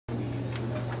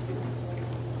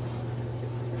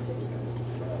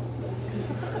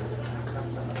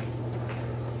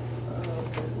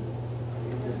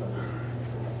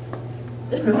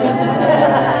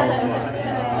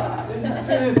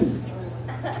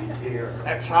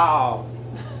Exhale.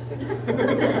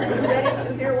 Ready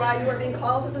to hear why you are being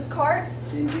called to this court?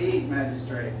 Indeed,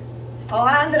 magistrate. O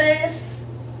Andres,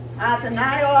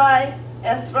 Athenaioi,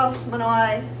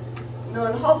 Ethrosmanoi,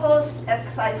 nun hopus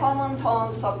excitomum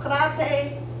ton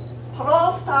Socrate,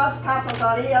 prostas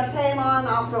categorias hemon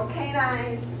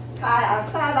aprokenain, kai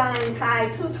asadain, kai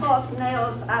tutos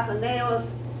neos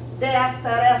Atheneos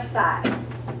deacterestai.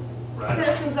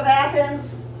 Citizens of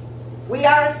Athens, we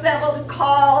are assembled to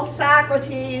call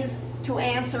Socrates to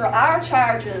answer our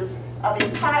charges of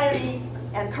impiety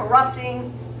and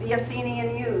corrupting the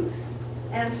Athenian youth.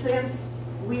 And since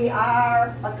we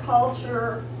are a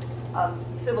culture of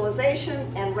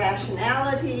civilization and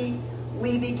rationality,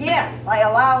 we begin by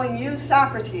allowing you,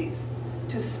 Socrates,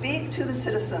 to speak to the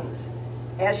citizens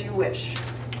as you wish.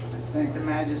 I thank the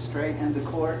magistrate and the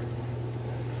court.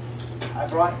 I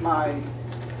brought my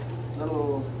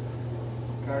little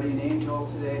guardian angel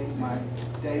today, my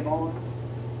daemon,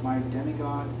 my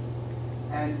demigod,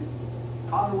 and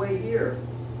on the way here,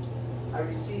 I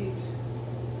received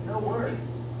no word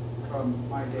from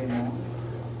my daemon,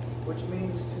 which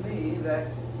means to me that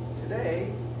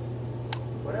today,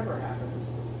 whatever happens,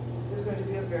 is going to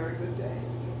be a very good day,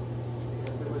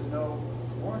 because there was no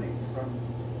warning from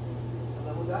the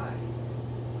little guy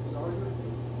who's always with me.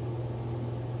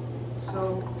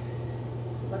 So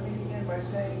let me begin by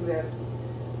saying that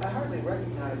I hardly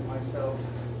recognize myself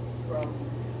from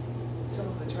some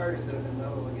of the charges that have been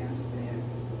leveled against me. And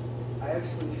I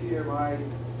actually fear my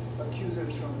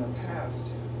accusers from the past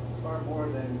far more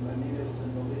than Anitas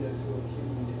and Miletus who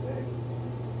accuse me today.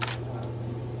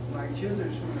 My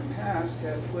accusers from the past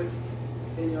have put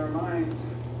in your minds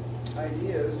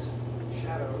ideas,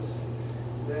 shadows,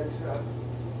 that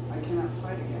I cannot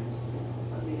fight against.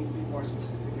 Let me be more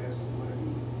specific as to what I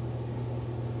mean.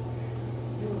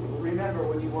 You remember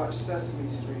when you watched Sesame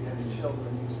Street as children,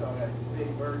 you saw that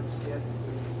big bird skit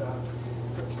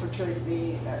with portrayed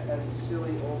me as a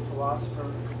silly old philosopher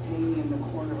hanging in the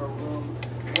corner of a room,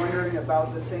 wondering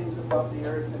about the things above the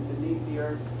earth and beneath the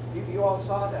earth. You all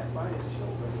saw that, right, as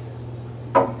children.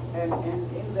 And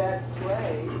in that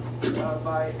play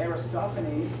by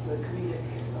Aristophanes, the comedic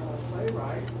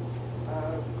playwright,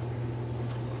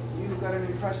 you got an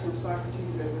impression of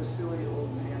Socrates as a silly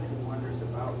old man who wonders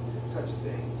about such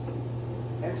things.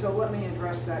 And so let me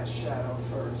address that shadow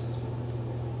first.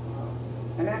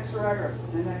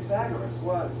 Anaxagoras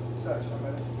was such a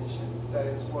metaphysician, that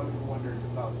is, one who wonders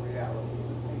about reality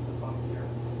and things above the earth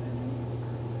and beneath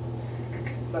the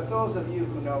earth. But those of you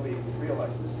who know me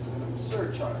realize this is an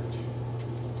absurd charge.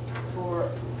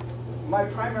 For my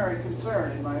primary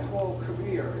concern in my whole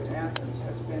career in Athens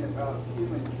has been about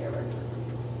human character.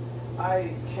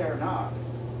 I care not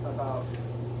about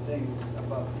things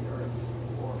above the earth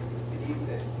or beneath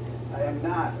it. I am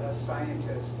not a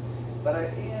scientist, but I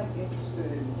am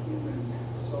interested in human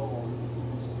soul and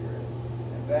human spirit,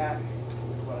 and that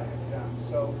is what I have done.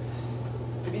 So,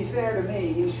 to be fair to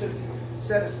me, you should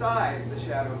set aside the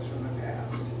shadows from the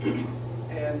past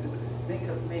and think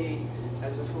of me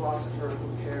as a philosopher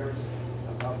who cares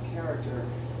about character,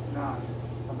 not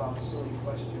about silly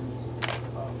questions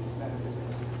of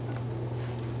metaphysics.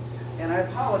 And I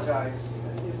apologize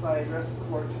if I address the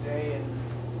court today in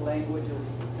language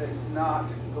that is not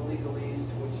the legalese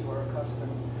to which you are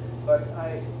accustomed, but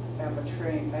I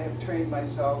have trained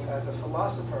myself as a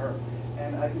philosopher,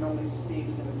 and I can only speak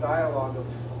in the dialogue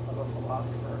of a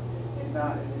philosopher and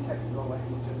not in the technical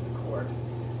language of the court,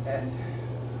 and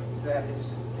that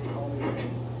is the only way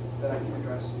that I can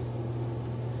address you.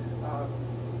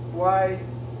 Why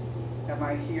am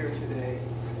I here today,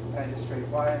 magistrate?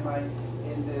 Why am I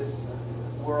in this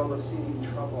world of seeming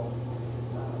trouble?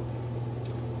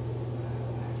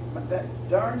 That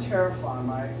darn Chaerephon,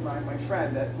 my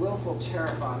friend, that willful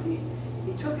Chaerephon,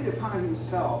 he took it upon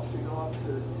himself to go up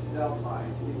to Delphi,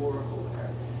 to the oracle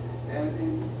there.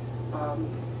 And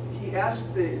he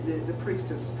asked the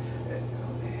priestess,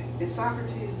 is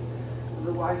Socrates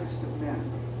the wisest of men?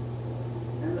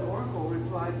 And the oracle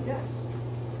replied, yes,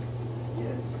 he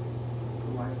is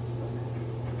the wisest of men.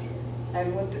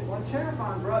 And when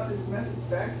Chaerephon brought this message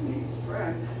back to me, his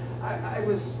friend, I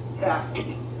was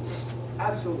baffled.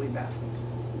 Absolutely baffled,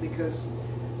 because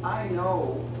I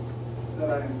know that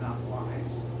I am not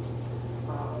wise.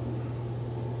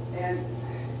 And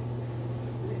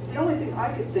the only thing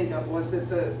I could think of was that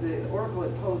the oracle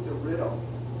had posed a riddle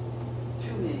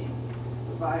to me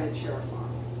via Chaerephon.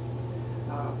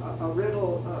 A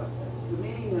riddle, the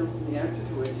meaning of the answer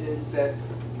to which is that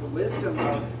the wisdom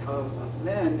of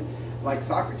men like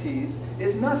Socrates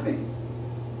is nothing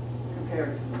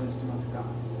compared to the wisdom of the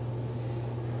gods.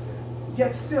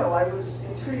 Yet still, I was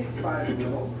intrigued by the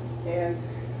riddle, and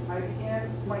I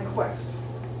began my quest.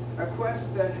 A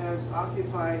quest that has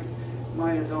occupied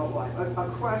my adult life. A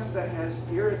quest that has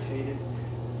irritated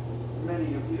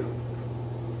many of you.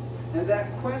 And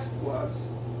that quest was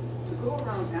to go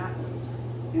around Athens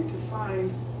and to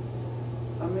find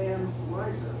a man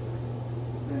wiser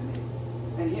than me.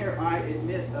 And here I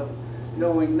admit of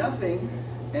knowing nothing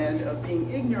and of being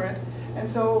ignorant. And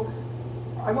so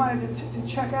I wanted to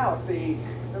check out the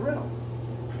riddle.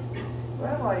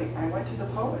 Well, I went to the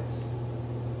poets.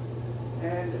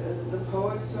 And the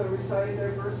poets recited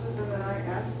their verses, and then I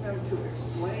asked them to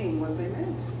explain what they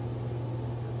meant.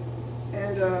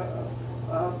 And a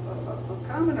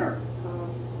commoner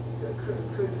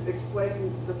could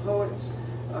explain the poet's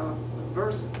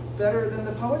verse better than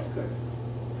the poets could.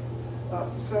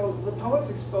 So the poets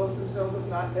exposed themselves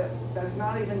as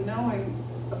not even knowing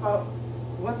about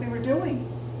what they were doing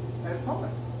as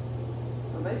poets.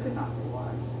 So they could not be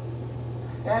wise.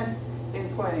 And in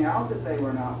pointing out that they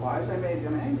were not wise, I made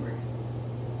them angry.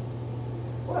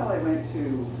 Well, I went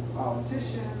to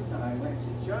politicians, and I went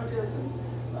to judges, and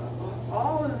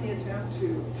all in the attempt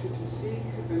to seek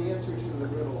an answer to the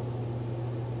riddle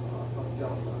of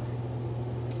Delphi.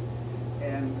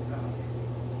 And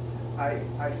I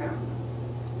found them.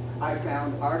 I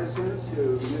found artisans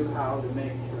who knew how to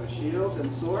make shields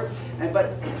and swords,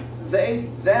 but they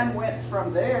then went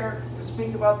from there to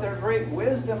speak about their great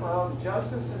wisdom of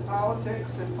justice and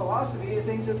politics and philosophy,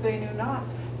 things that they knew not,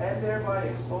 and thereby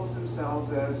exposed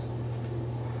themselves as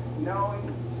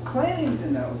claiming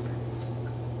to know things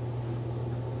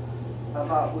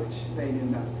about which they knew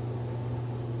nothing.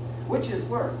 Which is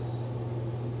worse?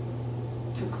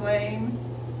 To claim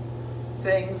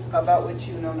things about which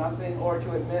you know nothing, or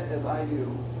to admit, as I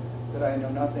do, that I know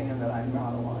nothing and that I'm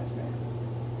not a wise man.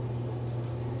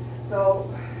 So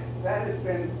that has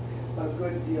been a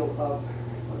good deal of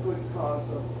a good cause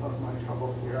of my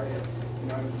trouble here. I have,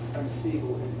 I'm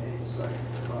feeble in age, so I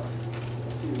have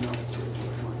a few notes here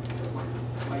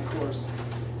to my course.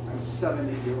 I'm a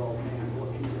 70-year-old man. What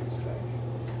can you expect?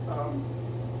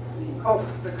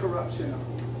 The corruption of youth.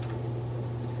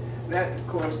 That, of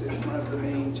course, is one of the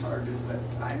main charges that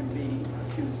I'm being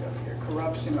accused of here.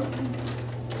 Corruption of the youth.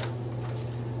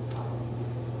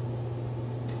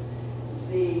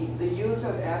 The youth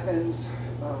of Athens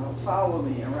follow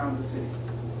me around the city.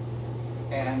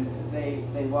 And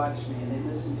they watch me and they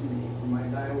listen to me in my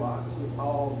dialogues with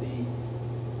all the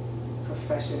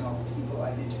professional people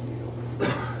I interviewed over the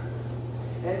years.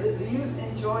 And the youth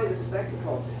enjoy the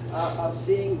spectacle of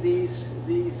seeing these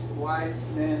wise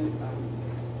men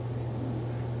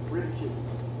ridiculed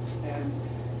and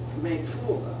made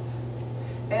fools of.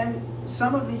 And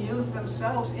some of the youth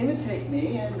themselves imitate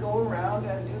me and go around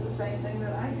and do the same thing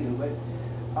that I do. But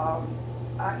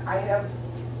I have,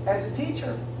 as a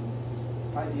teacher,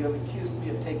 you have accused me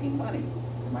of taking money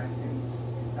from my students.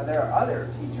 Now there are other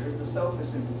teachers, the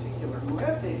sophists in particular, who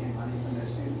have taken money from their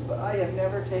students, but I have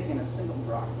never taken a single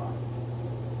drachma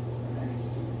from any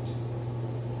student.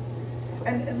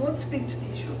 And let's speak to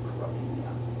the issue of corrupting the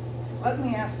young. Let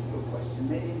me ask you a question,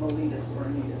 maybe Meletus or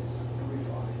Aeneas can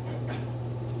reply.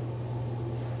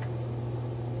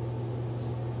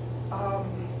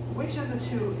 Which of the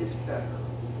two is better?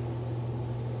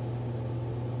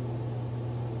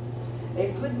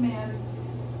 A good man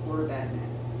or a bad man?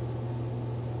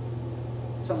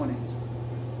 Someone answer.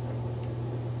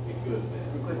 A good man.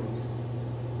 A good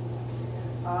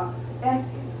man. And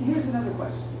here's another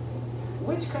question.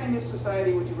 Which kind of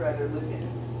society would you rather live in?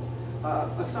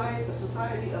 A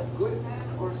society of good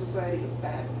men or a society of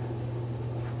bad men?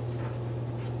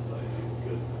 Society of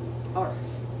good men. All right.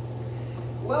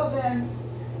 Well then,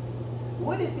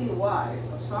 would it be wise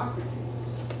of Socrates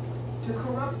to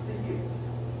corrupt the youth?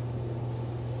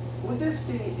 Would this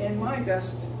be in my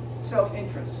best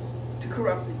self-interest to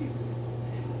corrupt the youth?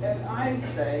 And I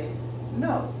say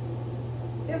no.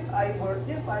 If I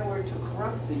were to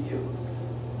corrupt the youth,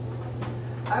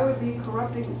 I would be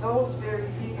corrupting those very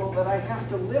people that I have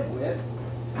to live with,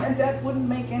 and that wouldn't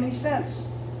make any sense.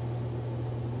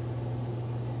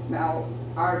 Now,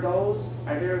 are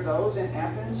there those in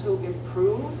Athens who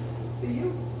improve the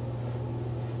youth?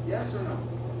 Yes or no?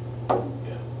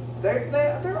 Yes.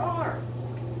 There are.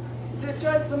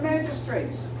 The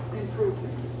magistrates improve the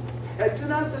youth. And do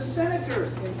not the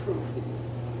senators improve the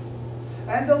youth?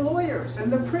 And the lawyers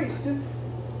and the priests,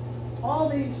 all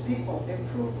these people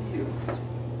improve the youth.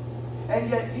 And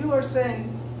yet you are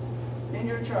saying in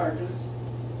your charges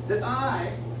that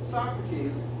I,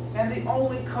 Socrates, am the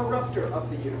only corrupter of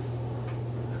the youth.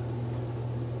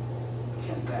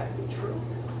 Can that be true?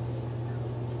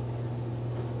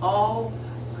 all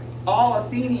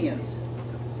Athenians,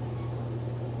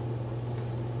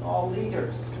 all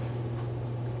leaders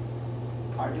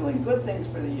are doing good things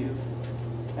for the youth,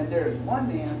 and there is one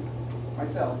man,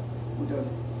 myself, who does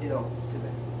ill to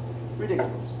them.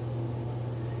 Ridiculous.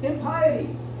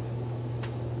 Impiety.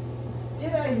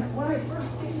 When I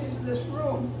first came into this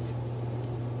room,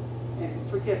 and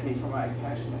forgive me for my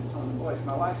passionate tone of voice,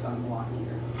 my wife's on the line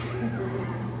here.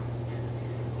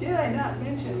 Did I not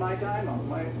mention my daimon,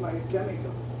 my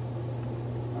demigod?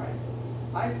 All right.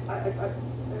 I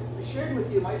shared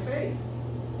with you my faith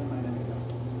in my demigod.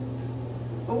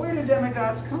 But where do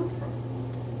demigods come from?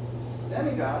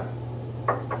 Demigods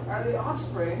are the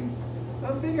offspring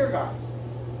of bigger gods.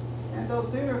 And those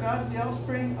bigger gods, the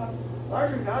offspring of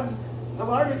larger gods, the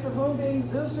largest of whom being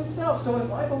Zeus itself. So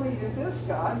if I believe in this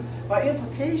God, by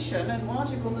implication and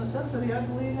logical necessity, I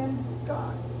believe in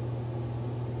God.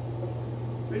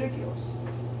 Ridiculous.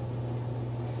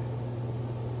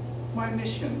 My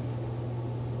mission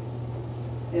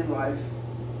in life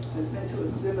has been to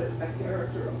exhibit a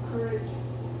character of courage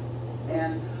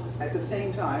and at the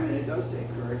same time, and it does take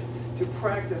courage, to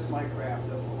practice my craft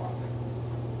of philosophy.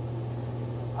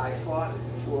 I fought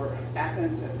for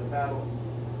Athens at the Battle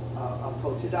of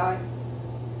Potidai.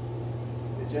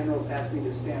 The generals asked me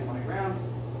to stand my ground,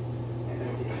 and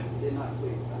I did not flee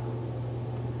the battle.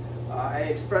 I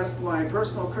expressed my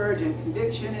personal courage and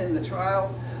conviction in the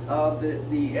trial of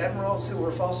the admirals who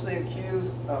were falsely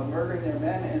accused of murdering their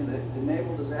men in the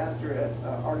naval disaster at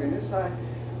Argonusai,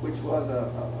 which was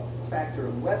a factor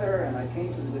of weather, and I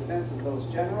came to the defense of those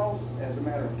generals as a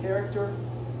matter of character.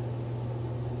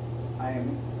 I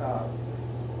am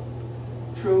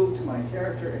true to my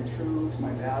character and true to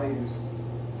my values.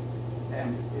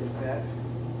 And is that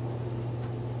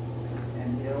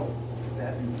an ill? Is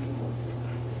that an evil?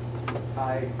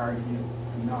 I argue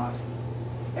not.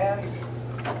 And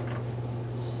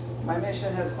my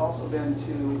mission has also been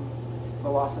to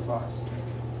philosophize.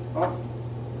 Oh,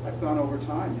 I've gone over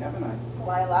time, haven't I? Well,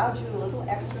 I allowed you a little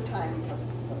extra time because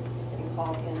of getting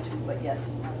called into, but yes,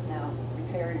 you must now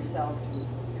prepare yourself to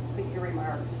complete your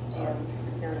remarks and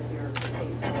prepare your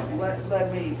case.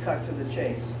 Let me cut to the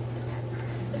chase,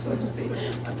 so to speak.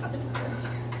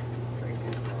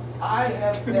 I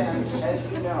have been,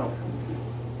 as you know,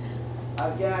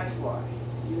 a gadfly.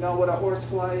 You know what a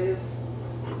horsefly is?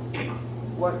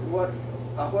 What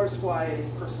a horsefly is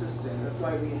persistent. That's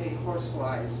why we hate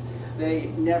horseflies. They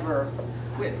never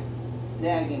quit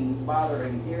nagging,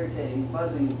 bothering, irritating,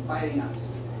 buzzing, biting us.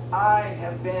 I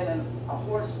have been a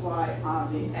horsefly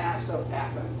on the ass of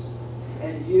Athens,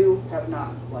 and you have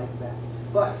not like that.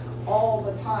 But all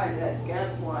the time that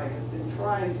gadfly has been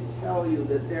trying to tell you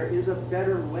that there is a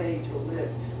better way to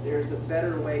live. There is a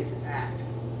better way to act.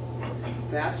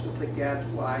 That's what the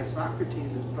gadfly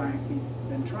Socrates has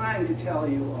been trying to tell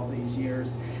you all these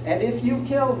years. And if you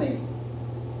kill me,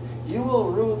 you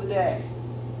will rue the day,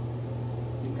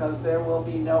 because there will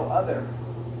be no other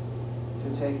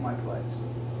to take my place.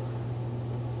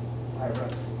 I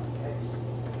rest my case.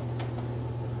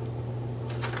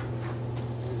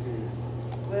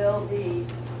 Will the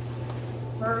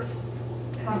first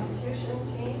prosecution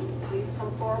team please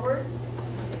come forward,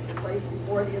 take your place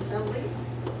before the assembly,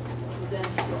 present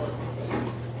your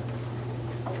case.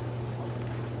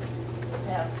 You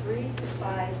have 3 to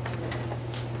 5 minutes.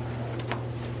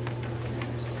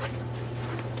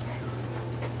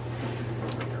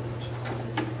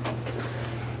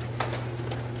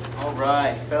 All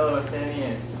right, fellow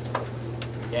Athenians,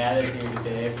 we gathered here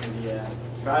today for the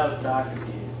Trial of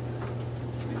Socrates.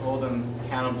 We hold him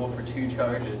accountable for 2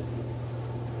 charges.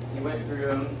 He went through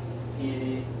them,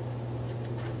 he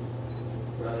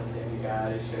brought us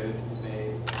demigod, it shows his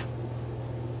faith.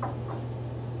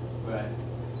 But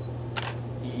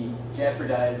he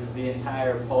jeopardizes the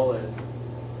entire polis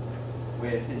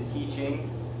with his teachings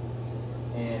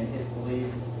and his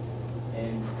beliefs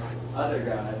in other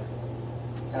gods.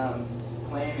 Comes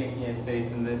claiming he has faith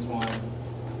in this one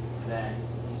that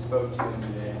he spoke to him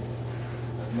today.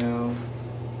 Of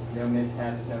no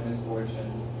mishaps, no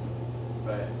misfortunes.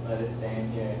 But let us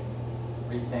stand here and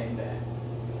rethink that.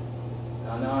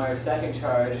 On our second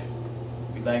charge,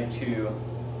 we'd like to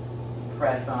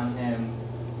press on him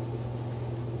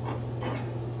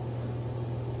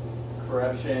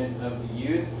corruption of the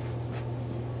youth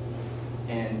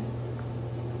and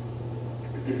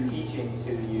his teachings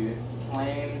to the youth.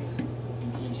 Claims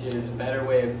he teaches a better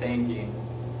way of thinking,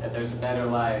 that there's a better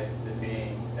life than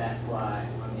being that fly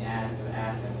on the ass of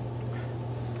Athens.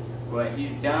 What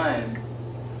he's done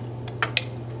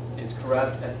is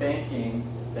corrupt a thinking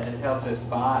that has helped us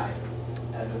by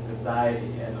as a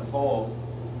society, as a whole,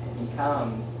 and he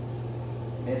comes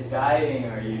misguiding,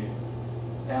 or are you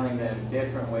telling them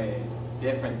different ways,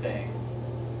 different things?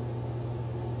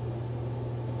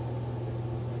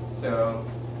 So,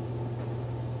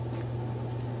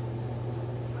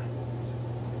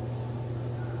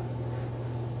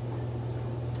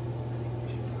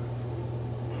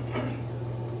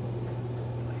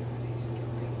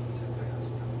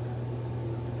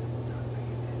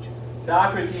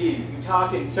 Socrates, you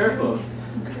talk in circles,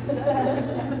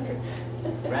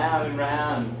 round and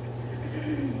round,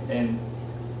 and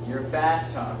you're a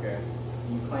fast talker.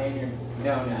 You claim you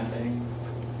know nothing,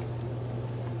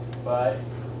 but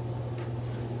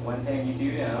one thing you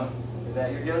do know is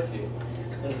that you're guilty.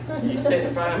 You sit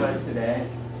in front of us today,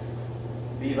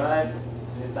 leave us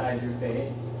to decide your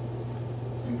fate.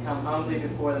 You come humbly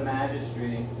before the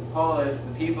magistrate, the polis,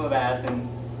 the people of Athens,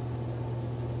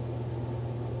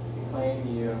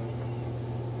 claim you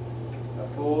a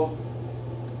fool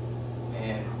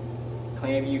and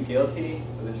claim you guilty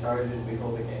for the charges we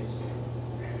hold against you.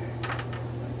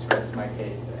 Let's rest my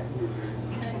case there.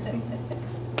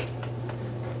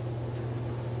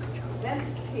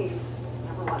 Next case,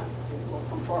 number 1, will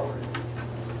come forward.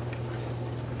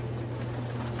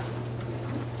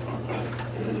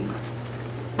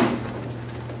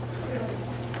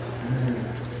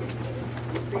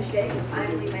 Appreciate the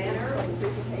timely manner of the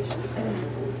presentation.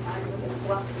 Time with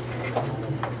fluff.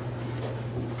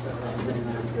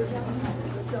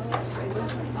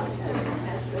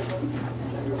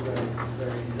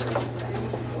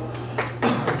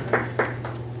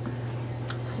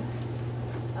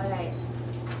 All right.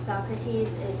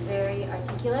 Socrates is very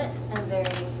articulate and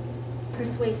very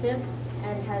persuasive,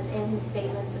 and has in his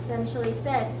statements essentially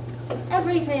said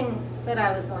everything that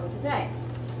I was going to say.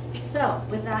 So,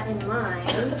 with that in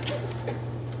mind,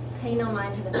 pay no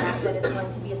mind to the fact that it's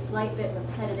going to be a slight bit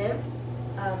repetitive.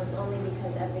 It's only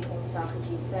because everything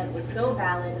Socrates said was so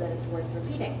valid that it's worth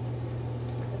repeating.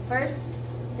 The first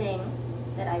thing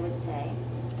that I would say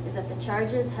is that the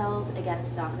charges held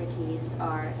against Socrates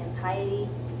are impiety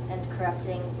and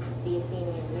corrupting the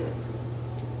Athenian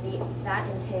youth. That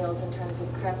entails, in terms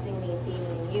of corrupting the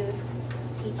Athenian youth,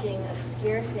 teaching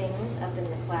obscure things up in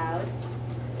the clouds,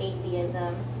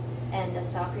 atheism, and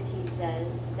as Socrates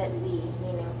says, that we,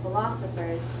 meaning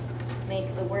philosophers,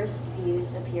 make the worst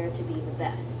views appear to be the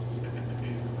best.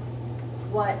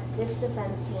 What this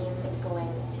defense team is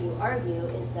going to argue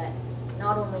is that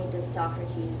not only does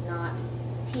Socrates not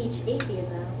teach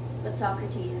atheism, but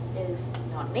Socrates is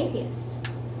not an atheist.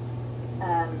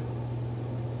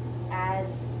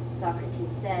 As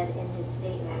Socrates said in his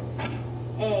statements,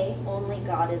 A, only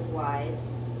God is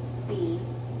wise, B,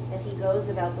 that he goes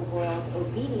about the world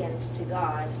obedient to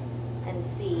God, and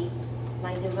C,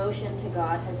 my devotion to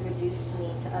God has reduced me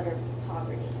to utter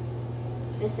poverty.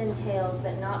 This entails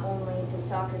that not only does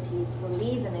Socrates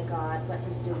believe in a God, but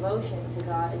his devotion to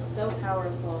God is so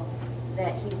powerful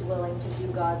that he's willing to do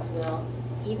God's will,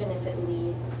 even if it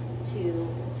leads to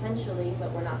potentially,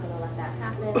 but we're not going to let that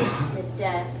happen, his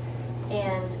death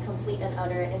and complete and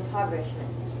utter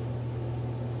impoverishment.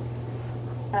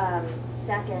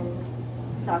 Second,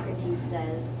 Socrates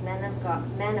says, men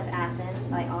of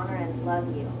Athens, I honor and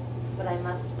love you, but I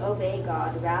must obey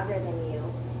God rather than you,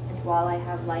 and while I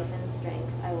have life and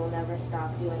strength, I will never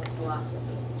stop doing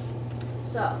philosophy.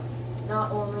 So,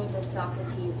 not only does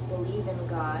Socrates believe in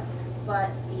God,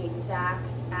 but the exact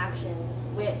actions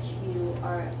which you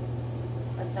are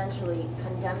essentially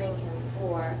condemning him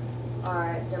for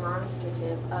are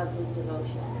demonstrative of his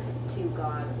devotion to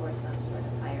God or some sort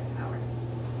of higher power.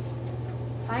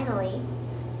 Finally,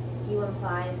 you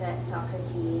imply that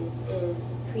Socrates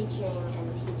is preaching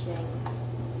and teaching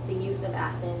the youth of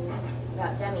Athens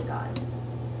about demigods.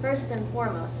 First and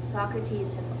foremost,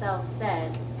 Socrates himself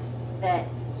said that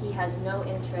he has no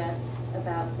interest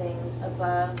about things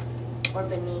above or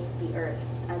beneath the earth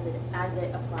as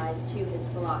it applies to his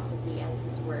philosophy and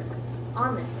his work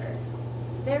on this earth.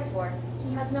 Therefore,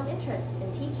 he has no interest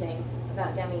in teaching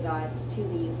about demigods to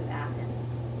the youth of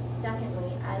Athens.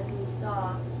 Secondly, as we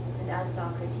saw, and as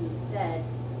Socrates said,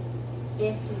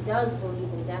 if he does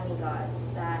believe in demigods,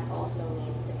 that also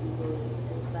means that he believes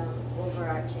in some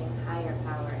overarching higher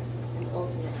power and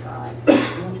ultimate God,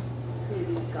 who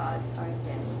these gods are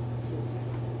demi to.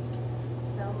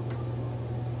 So,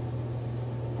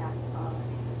 that's all.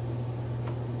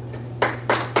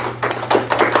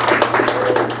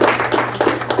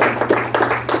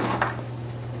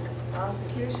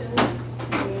 Prosecution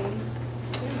team.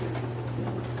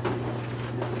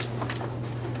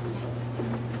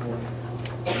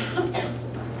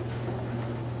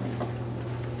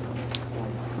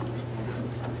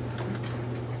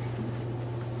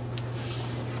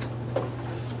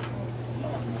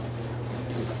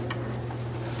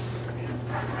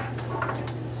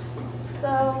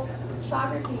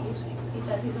 Socrates, he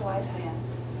says he's a wise man.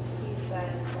 He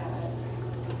says that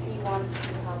he wants to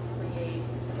help create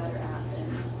a better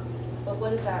Athens. But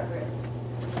what does that risk?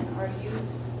 Our youth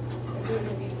are going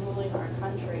to be ruling our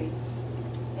country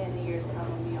in the years come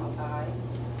when we all die.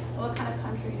 And what kind of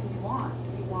country do we want?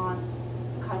 Do we want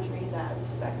a country that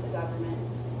respects the government,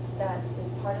 that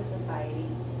is part of society?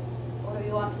 Or do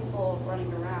we want people running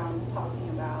around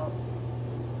talking about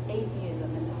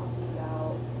atheism and talking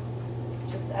about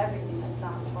just everything that's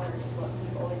not part of what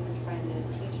we've always been trying to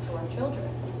teach to our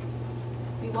children?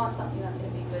 We want something that's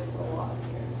going to be good for the lost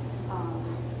here.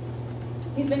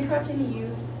 He's been corrupting the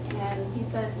youth, and he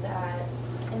says that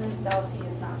in himself he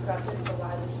is not corrupted, so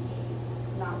why would he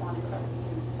not want to corrupt the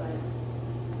youth? But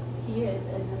he is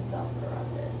in himself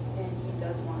corrupted, and he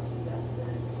does want to best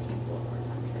the people of our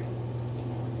country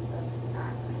and of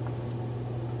Athens.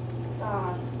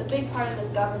 The big part of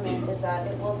this government is that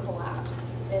it will collapse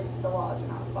if the laws are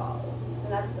not followed.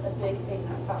 And that's a big thing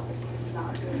that Socrates is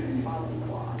not doing, is following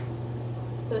the laws.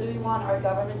 So do we want our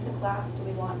government to collapse? Do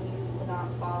we want youth to not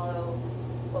follow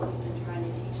what we've been trying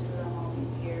to teach them all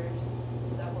these years?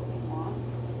 Is that what we want?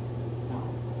 No.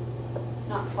 It's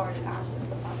not part of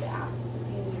Athens. That's not the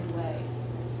Athenian way.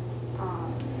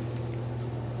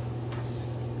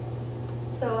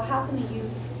 So how can the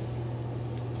youth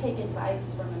take advice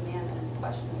from a man that is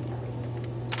questioning everything?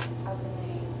 How can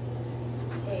they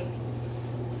take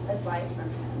advice from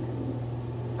him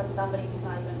and from somebody who's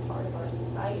not even part of our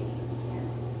society? We can't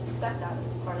accept that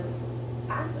as part of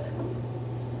Athens.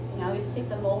 You know, we have to take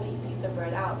the moldy piece of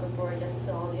bread out before it gets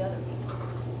to all the other pieces.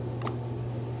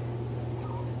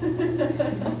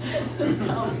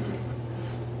 So,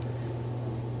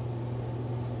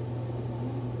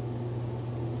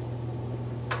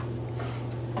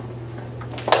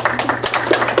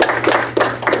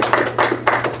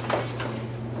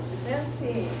 Defense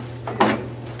team.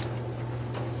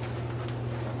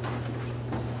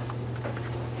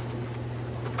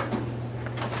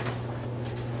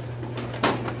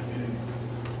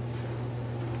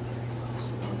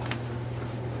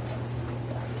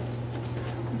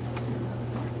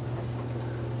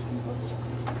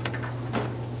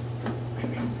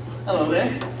 Hello there.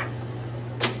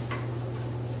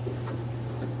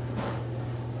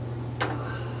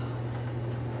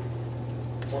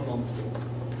 One moment, please.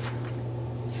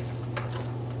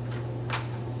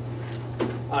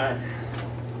 All right.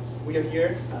 We are here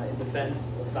in defense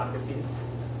of Socrates,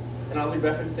 and I'll be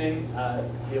referencing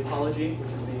the apology,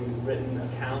 which is the written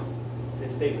account of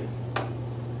his statements.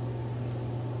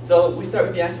 So we start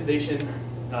with the accusation.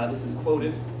 This is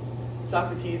quoted.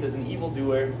 Socrates is an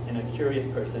evildoer and a curious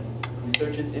person who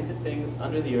searches into things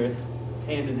under the earth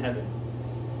and in heaven.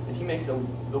 And he makes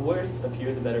the worse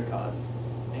appear the better cause,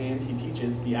 and he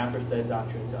teaches the aforesaid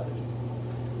doctrine to others.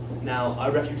 Now, our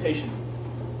refutation.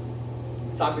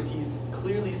 Socrates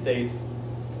clearly states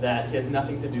that he has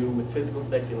nothing to do with physical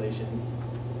speculations,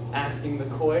 asking the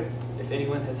court if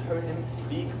anyone has heard him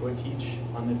speak or teach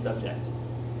on this subject.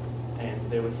 And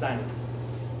there was silence.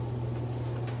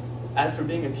 As for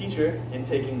being a teacher and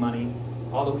taking money,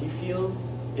 although he feels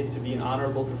it to be an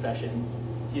honorable profession,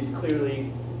 he is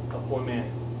clearly a poor man,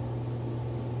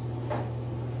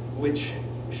 which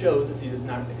shows that he does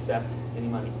not accept any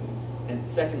money. And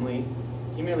secondly,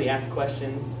 he merely asks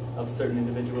questions of certain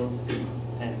individuals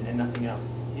and nothing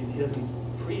else. He doesn't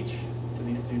preach to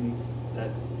these students,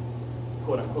 that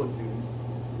quote-unquote students.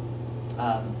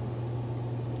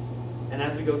 And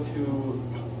as we go to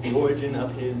the origin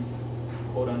of his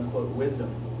quote-unquote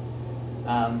wisdom,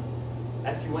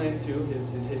 as he went into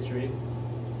his history,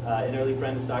 an early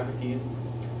friend of Socrates,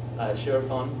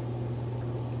 Xenophon,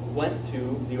 went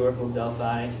to the Oracle of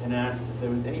Delphi and asked if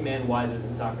there was any man wiser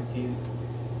than Socrates.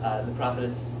 The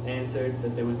prophetess answered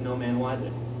that there was no man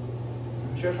wiser.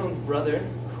 Xenophon's brother,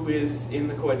 who is in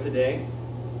the court today,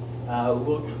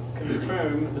 will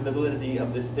confirm the validity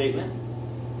of this statement.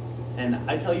 And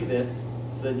I tell you this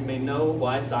so that you may know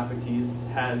why Socrates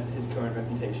has his current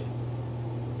reputation.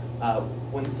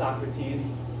 When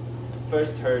Socrates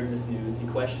first heard this news, he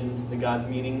questioned the god's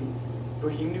meaning, for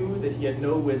he knew that he had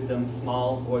no wisdom,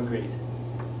 small or great.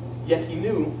 Yet he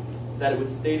knew that it was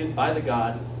stated by the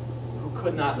god who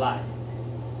could not lie.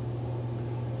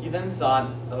 He then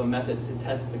thought of a method to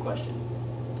test the question.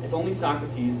 If only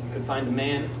Socrates could find a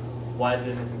man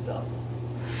wiser than himself.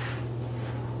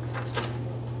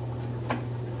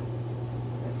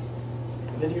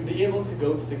 Then he would be able to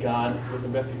go to the god with a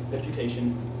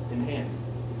refutation in hand.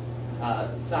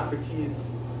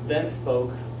 Socrates then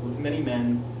spoke with many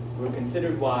men who were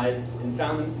considered wise and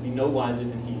found them to be no wiser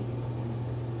than he,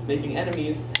 making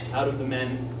enemies out of the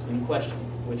men in question,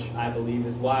 which I believe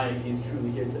is why he is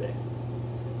truly here today.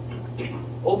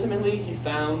 Ultimately, he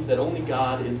found that only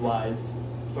God is wise,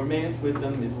 for man's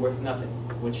wisdom is worth nothing,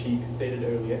 which he stated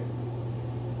earlier,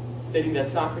 stating that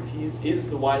Socrates is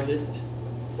the wisest,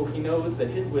 for he knows that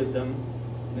his wisdom,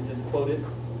 this is quoted,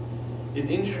 is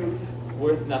in truth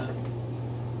worth nothing.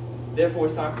 Therefore,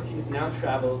 Socrates now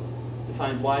travels to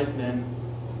find wise men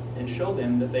and show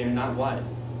them that they are not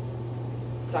wise.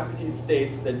 Socrates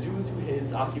states that due to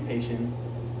his occupation,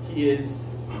 he is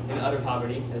in utter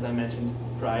poverty, as I mentioned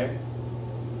prior,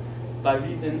 by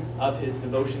reason of his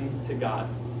devotion to God,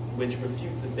 which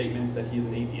refutes the statements that he is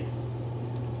an atheist.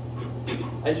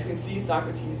 As you can see,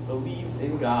 Socrates believes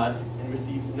in God and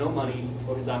receives no money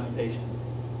for his occupation.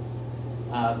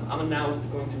 I'm now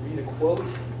going to read a quote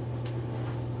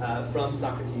from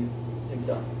Socrates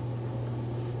himself.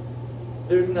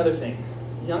 There's another thing.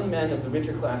 Young men of the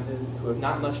richer classes who have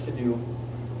not much to do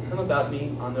come about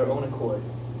me on their own accord.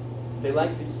 They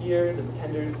like to hear the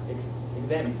pretenders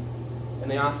examined, and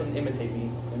they often imitate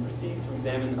me and proceed to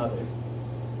examine others.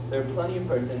 There are plenty of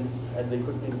persons, as they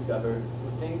quickly discover,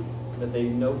 who think that they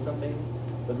know something,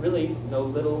 but really know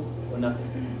little or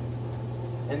nothing.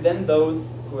 And then those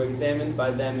who are examined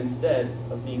by them, instead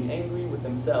of being angry with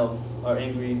themselves, are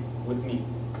angry with me.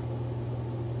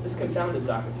 This confounded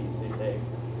Socrates, they say,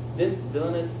 this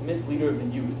villainous misleader of the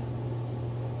youth.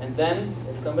 And then,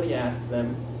 if somebody asks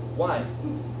them, why?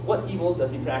 What evil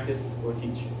does he practice or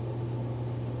teach?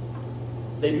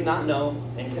 They do not know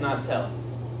and cannot tell.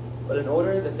 But in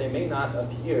order that they may not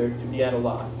appear to be at a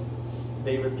loss,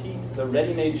 they repeat the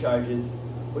ready-made charges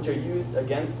which are used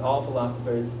against all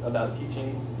philosophers about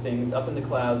teaching things up in the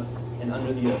clouds and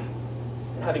under the earth,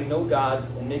 and having no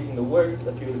gods and making the worse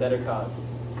appear the better cause.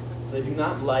 They do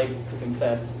not like to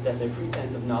confess that their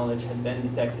pretense of knowledge has been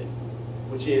detected,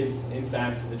 which is, in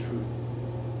fact, the truth.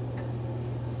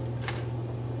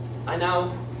 I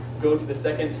now go to the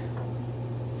second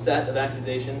set of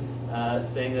accusations,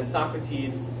 saying that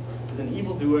Socrates is an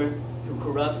evildoer who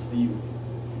corrupts the youth.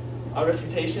 Our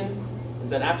refutation is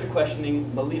that after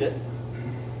questioning Miletus,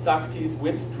 Socrates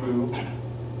withdrew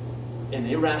an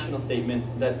irrational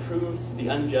statement that proves the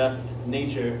unjust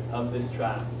nature of this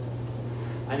trial.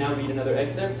 I now read another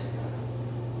excerpt.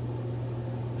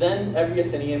 Then every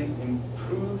Athenian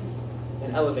improves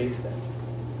and elevates them,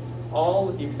 all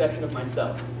with the exception of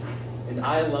myself, and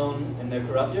I alone am their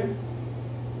corrupter.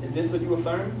 Is this what you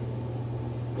affirm?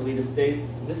 Miletus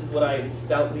states, this is what I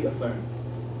stoutly affirm.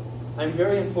 I am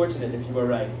very unfortunate if you are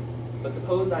right, but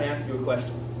suppose I ask you a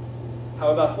question.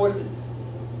 How about horses?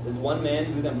 Does one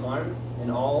man do them harm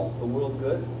and all the world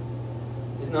good?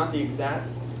 Is not the exact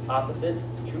opposite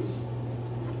true?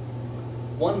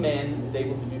 One man is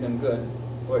able to do them good,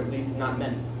 or at least not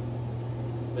many.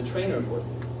 The trainer of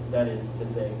horses, that is to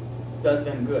say, does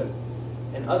them good,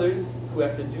 and others who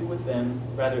have to do with them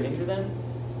rather injure them.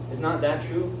 Is not that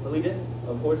true, Miletus,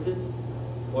 of horses,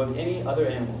 or of any other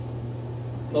animals?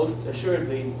 Most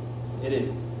assuredly, it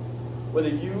is. Whether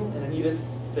you and Anytus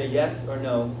say yes or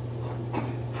no,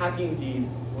 happy indeed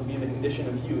would be the condition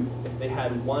of youth if they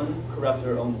had one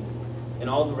corrupter only, and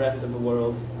all the rest of the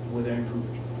world were their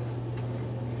improvers.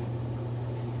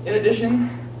 In addition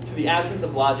to the absence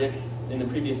of logic in the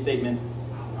previous statement,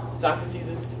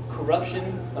 Socrates'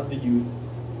 corruption of the youth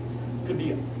could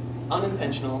be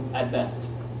unintentional at best,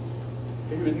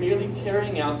 for he was merely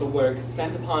carrying out the work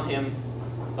sent upon him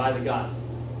by the gods,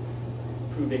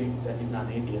 proving that he's not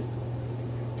an atheist.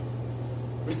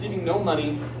 Receiving no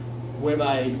money,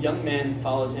 whereby young men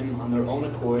followed him on their own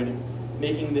accord,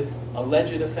 making this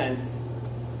alleged offense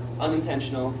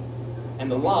unintentional, and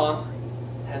the law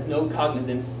has no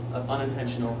cognizance of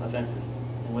unintentional offenses.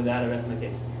 And with that, I rest my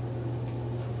case.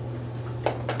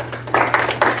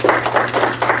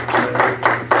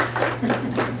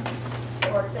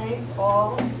 Our thanks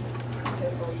all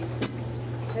carefully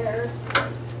prepared,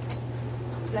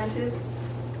 presented,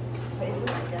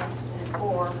 cases against and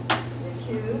for the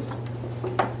accused.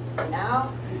 And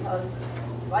now, because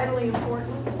it's vitally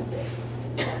important,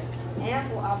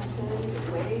 ample opportunity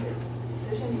to weigh this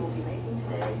decision you will be making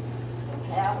today,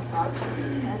 have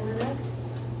approximately 10 minutes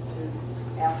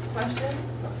to ask questions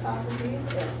of Socrates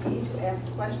and he to ask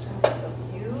questions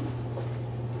of you.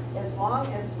 As long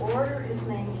as order is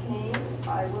maintained,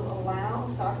 I will allow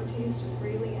Socrates to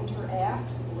freely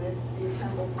interact with the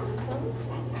assembled citizens,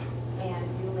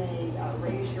 and you may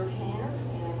raise your hand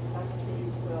and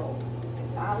Socrates will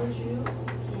acknowledge you.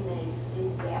 He may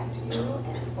speak back to you,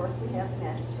 and of course we have the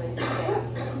magistrate's staff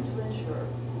to ensure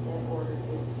that order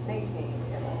is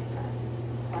maintained at all times.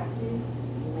 Socrates,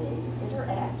 you may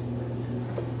interact with the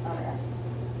citizens of Athens.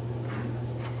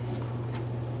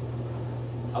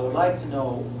 I would like to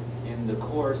know, in the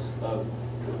course of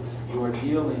your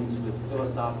dealings with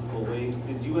philosophical ways,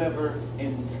 did you ever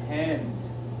intend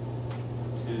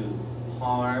to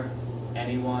harm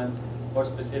anyone, or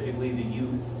specifically the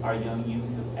youth, our young youth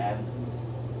of Athens?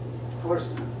 Of course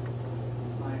not.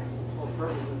 My whole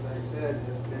purpose, as I said,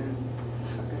 has been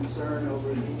a concern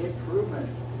over the improvement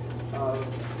of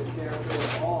the character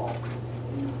of all,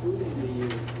 including the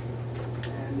youth.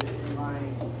 And in my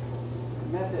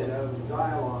method of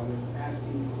dialogue, of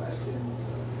asking questions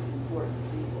of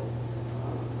important people,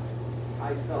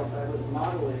 I felt I was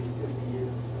modeling to the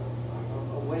youth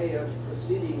a way of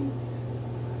proceeding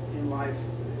in life.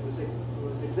 It was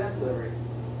exemplary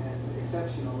and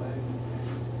exceptional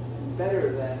and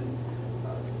better than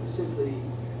simply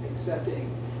accepting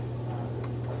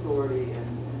authority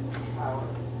and power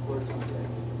for its own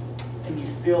sake. And you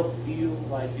still feel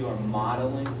like you're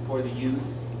modeling for the youth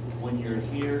when you're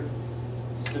here,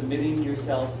 submitting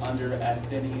yourself under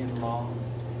Athenian law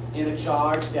in a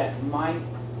charge that might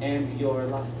end your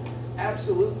life?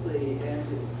 Absolutely, and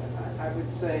I would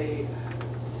say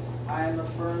I am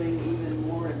affirming even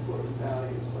more important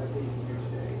values by being here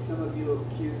today. Some of you have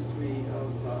accused me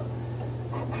of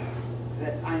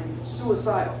that I'm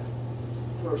suicidal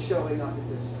for showing up at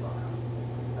this trial.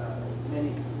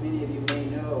 Many of you may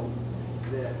know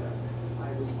that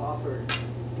I was offered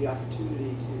the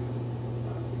opportunity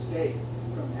to escape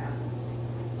from Athens.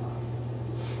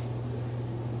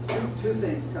 Two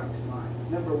things come to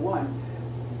mind. Number one,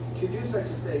 to do such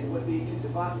a thing would be to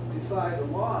defy the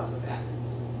laws of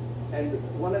Athens. And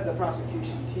one of the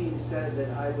prosecution team said that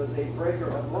I was a breaker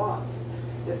of laws.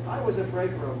 If I was a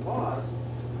breaker of laws,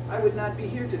 I would not be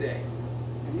here today.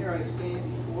 And here I stand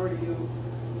before you,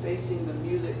 facing the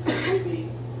music to movie,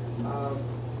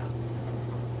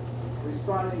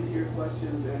 responding to your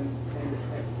questions, and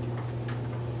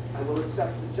I will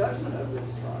accept the judgment of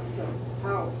this trial. So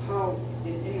how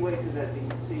in any way could that be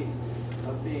conceived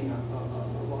of being a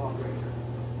lawbreaker?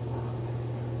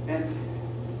 And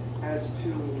as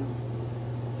to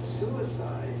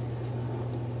suicide,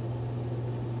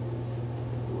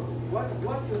 what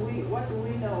do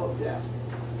we know of death?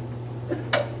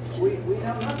 We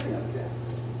know nothing of death.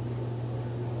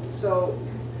 So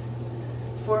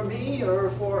for me or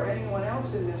for anyone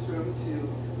else in this room to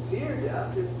fear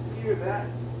death is to fear that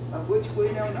of which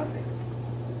we know nothing.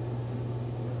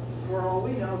 For all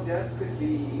we know, death could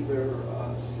be either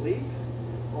sleep,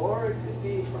 or it could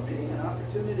be, for me, an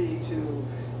opportunity to,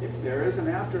 if there is an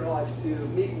afterlife, to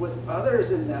meet with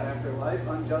others in that afterlife,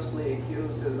 unjustly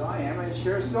accused as I am, and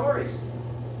share stories.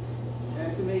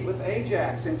 And to meet with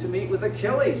Ajax, and to meet with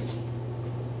Achilles.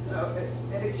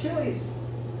 And Achilles,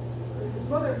 his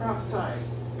mother prophesied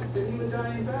that he would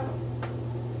die in battle.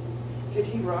 Did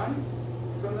he run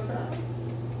from the battle?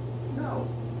 No.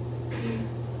 He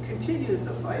continued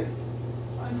the fight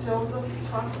until the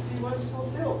prophecy was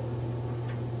fulfilled.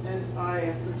 And I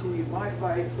have continued my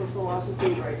fight for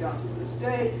philosophy right down to this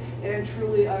day, and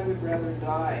truly I would rather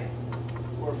die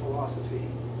for philosophy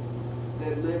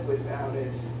than live without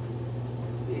it.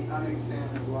 The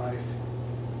unexamined life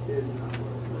is not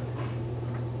worth living.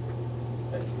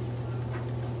 Thank you.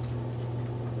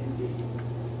 Indeed.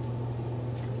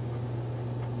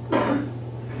 I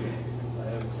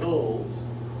am told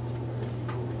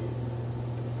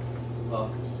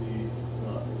democracy is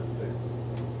not an effective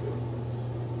government.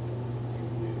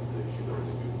 There should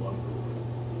only be one ruler.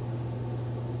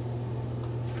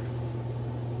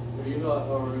 Have you not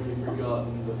already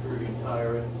forgotten the 30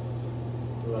 tyrants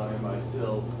who I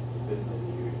myself spent many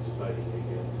years fighting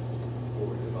against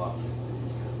for democracy?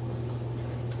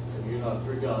 Have you not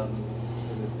forgotten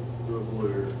that a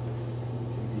ruler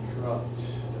can be corrupt,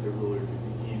 that a ruler can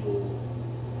be evil,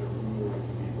 that a ruler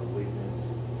can be malignant,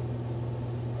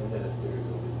 and that if there is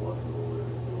only one ruler,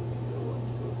 there will be no one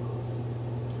to oppose him?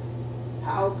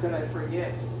 How could I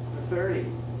forget the 30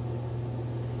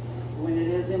 when it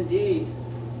is indeed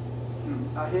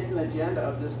a hidden agenda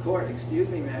of this court? Excuse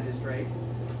me, magistrate.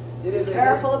 It is Be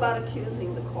careful about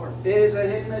accusing the court. It is a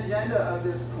hidden agenda of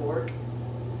this court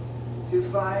to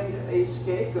find a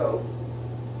scapegoat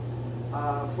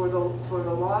for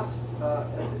the loss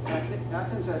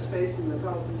Athens has faced in the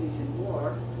Peloponnesian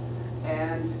War,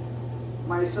 and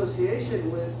my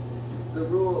association with the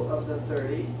rule of the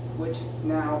 30, which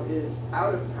now is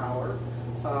out of power,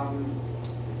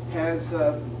 has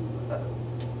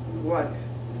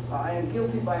I am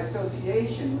guilty by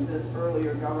association with this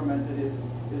earlier government that is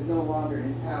no longer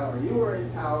in power. You are in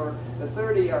power, the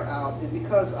 30 are out, and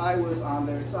because I was on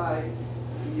their side,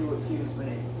 you accuse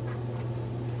me.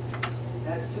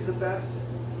 As to the best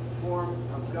form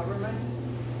of government,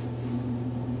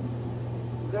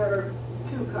 there are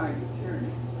two kinds of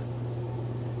tyranny.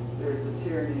 There's the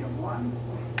tyranny of one,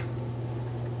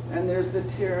 and there's the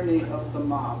tyranny of the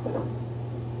mob.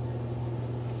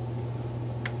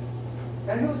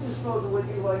 And whose disposal would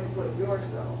you like to put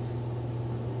yourself?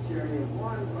 The tyranny of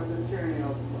one or the tyranny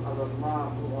of a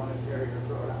mob who want to tear your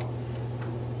throat out?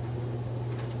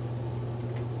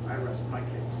 I rest my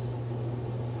case.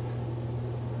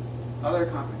 Other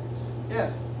comments?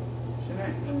 Yes,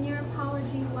 Shanae. In your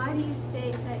apology, why do you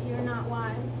state that you're not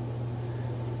wise?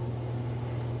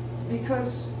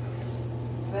 Because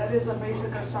that is a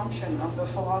basic assumption of the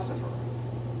philosopher.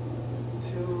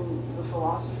 To the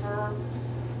philosopher,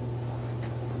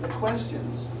 the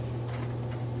questions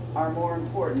are more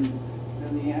important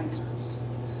than the answers.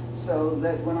 So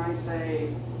that when I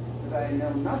say that I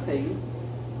know nothing,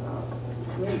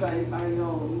 it means I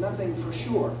know nothing for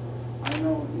sure. I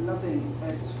know nothing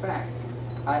as fact.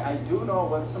 I do know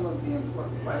what some of the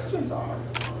important questions are,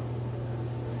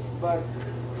 but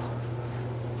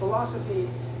philosophy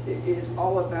is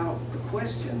all about the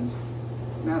questions,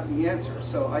 not the answers.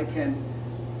 So I can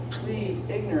plead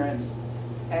ignorance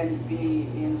and be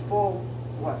in full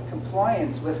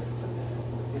compliance with,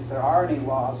 if there are any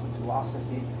laws of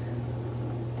philosophy,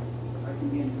 I can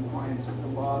be in compliance with the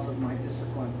laws of my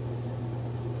discipline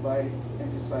by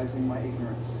emphasizing my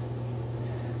ignorance.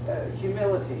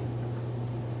 Humility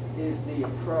is the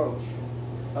approach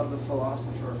of the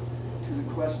philosopher to the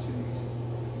questions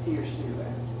he or she is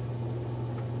asking.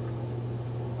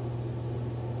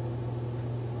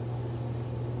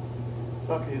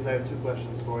 Socrates, I have two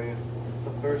questions for you.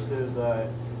 The first is,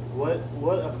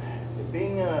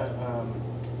 being a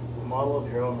model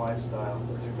of your own lifestyle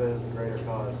that is the greater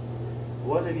cause,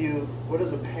 what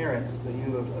is a parent that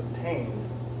you have obtained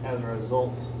as a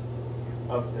result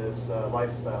of this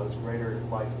lifestyle, this greater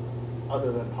life,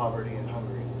 other than poverty and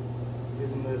hunger?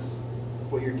 Isn't this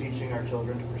what you're teaching our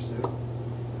children to pursue?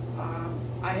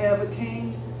 I have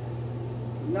attained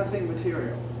nothing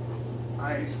material.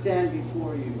 I stand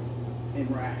before you in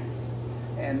rags,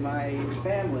 and my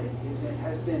family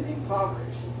has been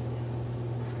impoverished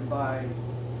by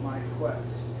my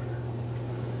quest.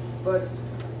 But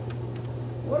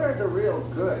what are the real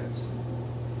goods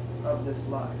of this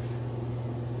life?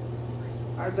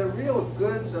 Are the real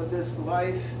goods of this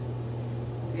life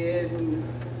in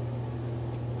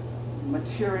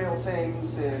material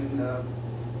things, in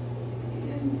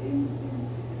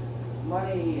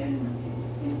money,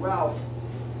 in wealth,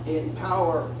 in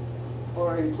power,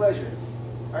 or in pleasure?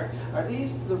 Are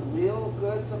these the real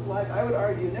goods of life? I would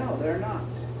argue no, they're not.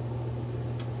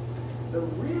 The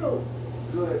real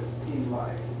good in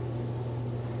life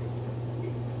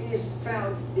is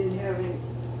found in having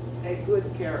a good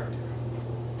character.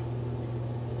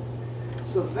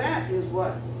 So that is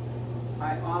what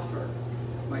I offer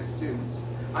my students.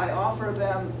 I offer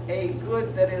them a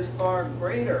good that is far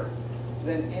greater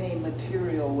than any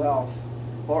material wealth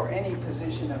or any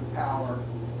position of power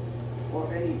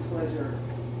or any pleasure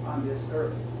on this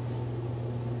earth.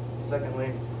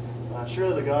 Secondly,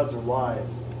 surely the gods are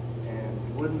wise,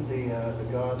 and wouldn't the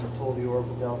gods have told the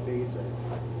Oracle Delphi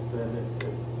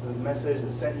the message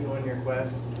that sent you on your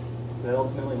quest, that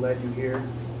ultimately led you here?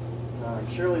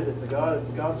 Surely if the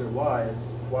gods are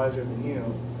wise, wiser than you,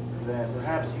 then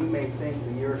perhaps you may think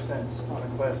that you're sent on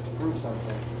a quest to prove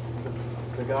something.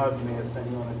 The gods may have sent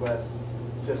you on a quest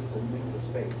just to meet this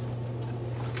fate.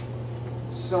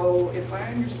 So if I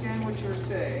understand what you're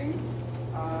saying,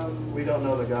 we don't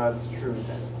know the gods' true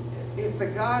intent. If the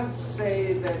gods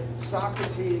say that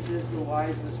Socrates is the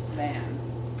wisest man,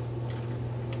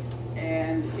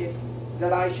 and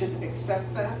that I should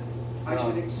accept that, I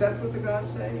should accept what the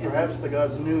gods say. Perhaps the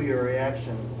gods knew your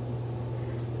reaction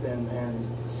and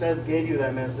gave you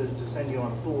that message to send you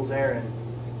on a fool's errand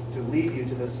to lead you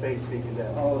to this fate to be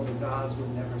condemned. Oh, the gods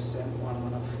would never send one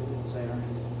on a fool's errand.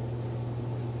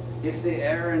 If the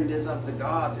errand is of the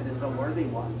gods, it is a worthy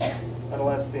one.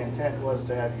 Unless the intent was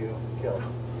to have you killed.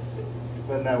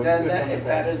 Then that would if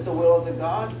that is the will of the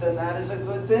gods, then that is a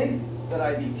good thing that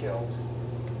I be killed.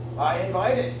 I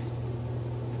invite it.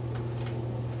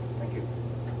 Thank you.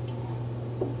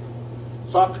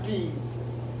 Socrates,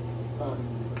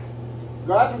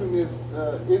 godliness,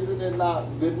 isn't it not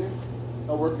goodness,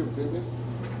 a work of goodness?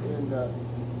 And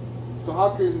so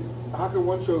how can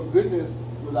one show goodness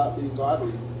without being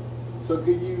godly? So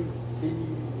can you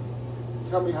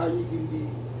tell me how you can be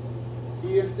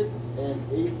theistic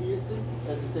and atheistic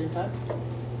at the same time?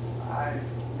 I've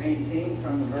maintained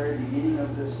from the very beginning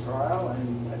of this trial,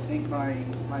 and I think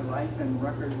my life and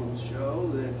record will show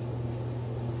that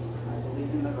I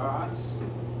believe in the gods,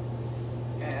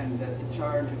 and that the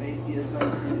charge of atheism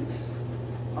is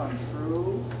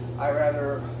untrue. I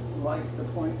rather like the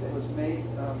point that was made,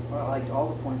 well, I liked all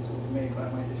the points that were made by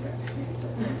my defense team.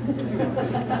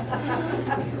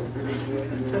 Really good,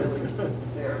 you were really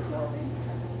there for me.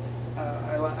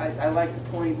 I like the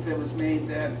point that was made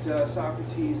that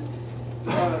Socrates,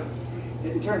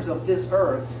 in terms of this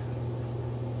earth,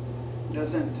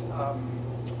 doesn't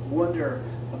wonder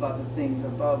about the things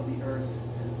above the earth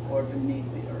or beneath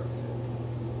the earth.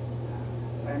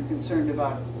 I'm concerned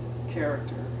about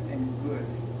character and good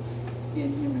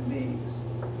in human beings.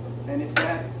 And if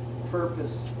that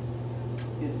purpose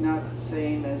is not the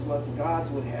same as what the gods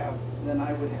would have, then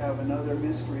I would have another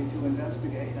mystery to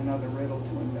investigate, another riddle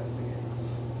to investigate.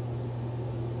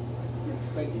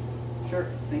 Yes, thank you. Sure,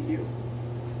 thank you.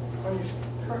 On your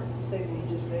current statement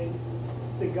you just made,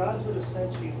 the gods would have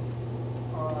sent you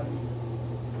on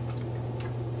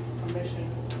a mission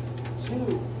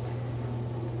to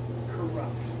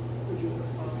corrupt. Would you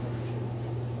have found that?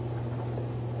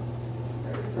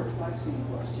 Very perplexing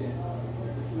question,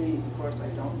 which means, of course, I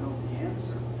don't know the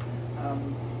answer.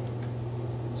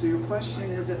 So your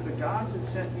question is, if the gods had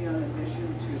sent me on a mission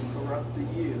to corrupt the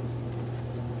youth,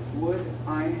 would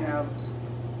I have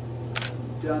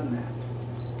done that?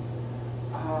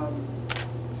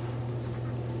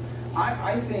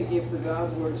 I think if the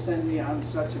gods were to send me on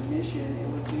such a mission, it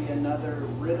would be another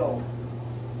riddle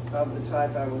of the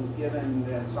type I was given,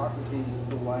 that Socrates is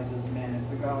the wisest man. If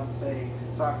the gods say,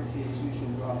 Socrates, you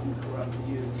should go out and corrupt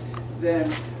the youth,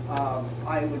 then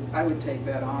I would take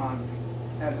that on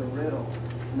as a riddle,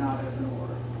 not as an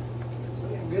order. So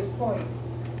at this point,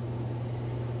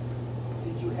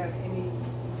 did you have any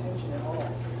intention at all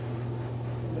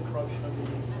in the corruption of the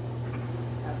youth?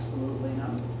 Absolutely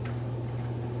not.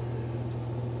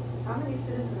 How many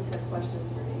citizens have questions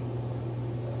for me?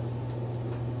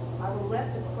 I will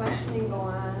let the questioning go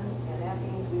on, and that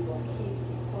means we will keep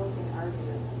the closing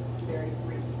arguments very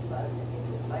brief, but I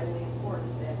think it's vitally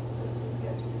important that the citizens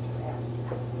get to interact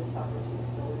with Socrates,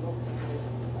 so we will continue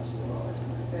the questioning.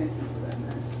 Thank you for that,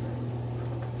 magistrate.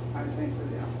 I thank you for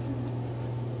the opportunity.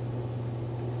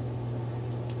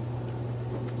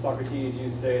 Socrates, you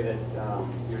say that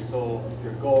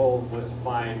your goal was to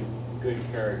find good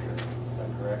character. Is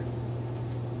that correct?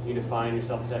 You define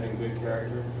yourself as having good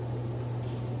character?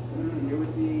 It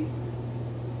would be,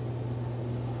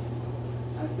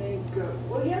 I think,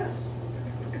 well, yes,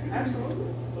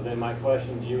 absolutely. Well, then my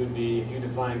question to you would be, if you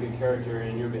define good character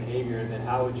in your behavior, then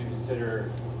how would you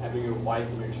consider having your wife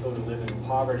and your children live in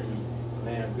poverty a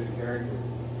man of good character?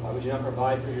 Why would you not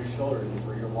provide for your children and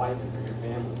for your wife and for your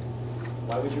family?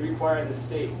 Why would you require the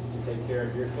state to take care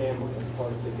of your family as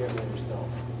opposed to take care of yourself?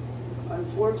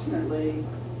 Unfortunately,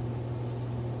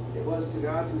 it was the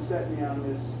gods who set me on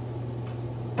this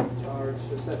charge,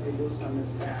 who set me loose on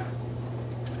this task.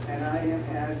 And I have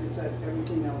had to set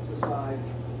everything else aside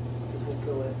to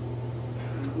fulfill it,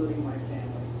 including my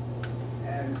family.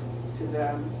 And to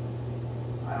them,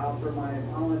 I offer my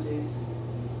apologies.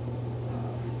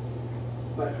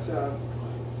 But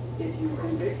if you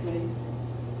convict me,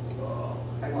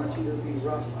 I want you to be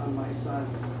rough on my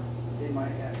sons in my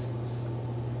absence,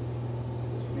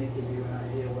 which may give you an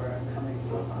idea where I'm coming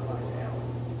from on my family.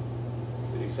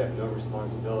 So you accept no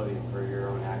responsibility for your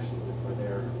own actions and for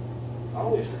their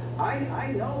condition?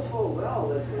 I know full well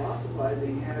that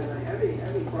philosophizing has a heavy,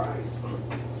 heavy price.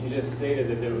 You just stated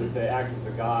that it was the act of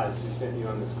the gods who sent you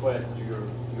on this quest.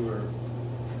 You were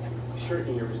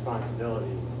shirking your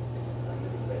responsibility.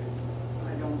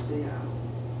 I don't see how.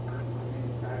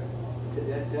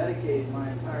 I've dedicated my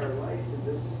entire life to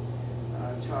this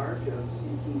charge of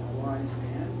seeking a wise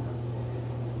man,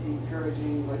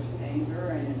 encouraging much anger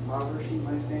and impoverishing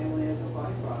my family as a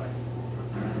byproduct.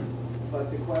 But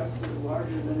the quest is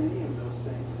larger than any of those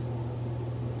things.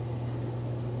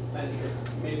 Magistrate,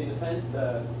 maybe the defense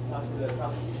talk to the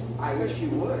prosecution? I wish you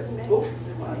would. Oh,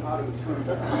 I'm out of turn.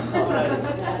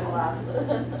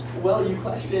 Well, you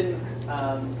questioned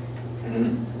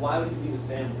why would he leave his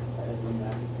family, as one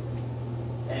asked.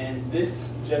 And this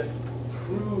just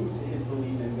proves his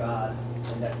belief in God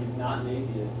and that he's not an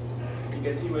atheist,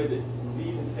 because he would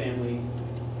leave his family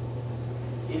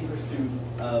in pursuit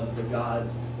of the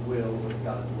God's will or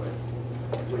God's way,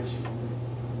 which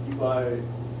you are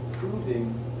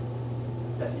proving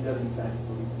that he does in fact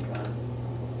believe in God's.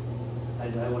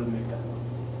 I want to make that one.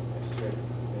 Magistrate,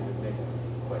 make a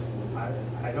question.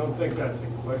 I don't think that's a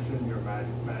question, Your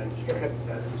Magistrate.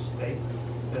 That's a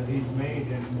statement that he's made.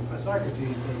 And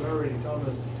Socrates has already told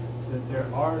us that there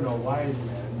are no wise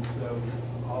men, so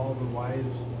all the wise.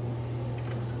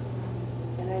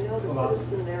 And I know the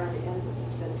citizen there on the end has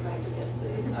been trying to get the...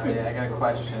 Oh yeah, I got a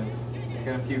question. I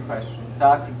got a few questions.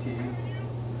 Socrates,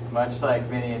 much like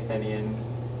many Athenians,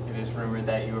 It is rumored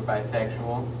that you were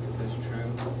bisexual. Is this true?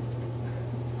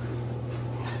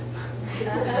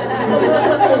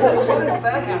 What does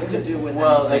that have to do with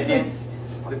Well, anything? against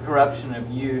the corruption of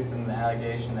youth and the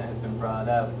allegation that has been brought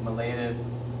up, Miletus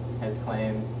has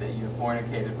claimed that you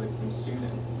fornicated with some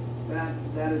students.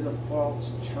 That is a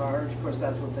false charge. Of course,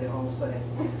 that's what they all say.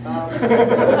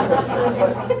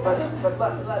 But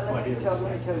let me tell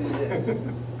you this.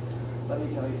 Let me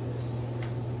tell you this.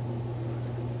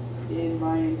 In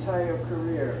my entire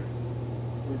career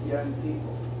with young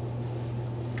people,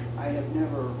 I have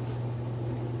never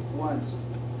once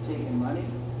taken money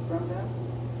from them.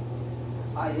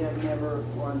 I have never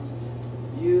once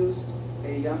used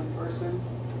a young person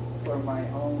for my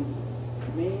own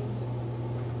means,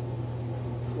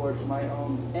 towards my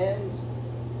own ends.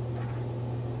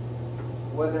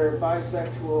 Whether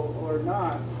bisexual or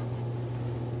not,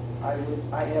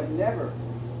 I have never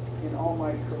in all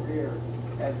my career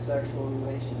had sexual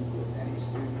relations with any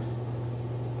student.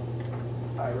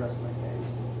 I rest my case.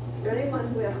 Is there anyone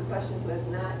who has a question who has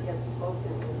not yet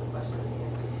spoken in the question and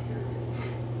answer period?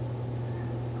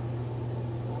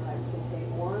 I can take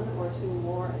one or two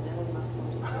more, and then we must go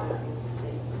to closing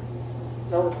statements.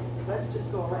 So let's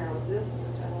just go around this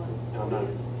gentleman,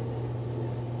 please.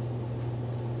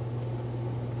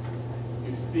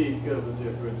 You speak of the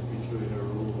difference between a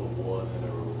rule of one and a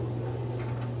rule of many.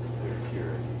 They're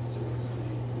tyranny, so to speak.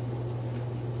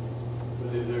 But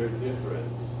is there a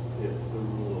difference if the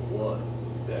rule of one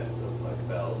is backed up by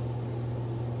thousands?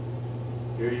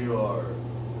 Here you are,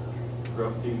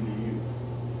 corrupting the youth.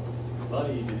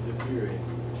 Money disappearing,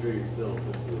 you portray yourself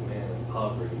as a man in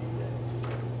poverty next.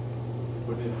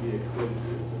 Wouldn't it be a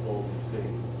coincidence if all these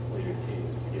things later came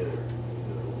together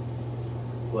into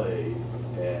play?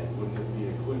 And wouldn't it be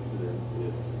a coincidence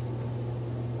if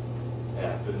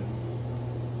Athens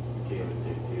became a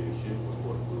dictatorship with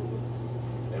one ruler?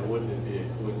 And wouldn't it be a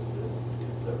coincidence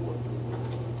if that one ruler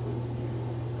was you?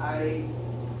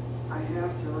 I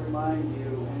have to remind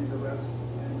you and the rest,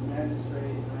 and the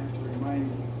magistrate, I have to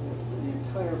remind the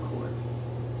entire court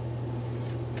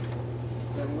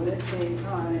that when it came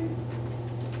time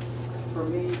for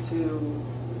me to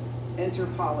enter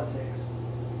politics,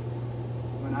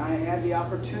 when I had the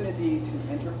opportunity to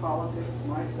enter politics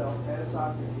myself as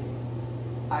Socrates,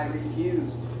 I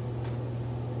refused.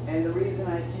 And the reason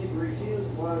I refused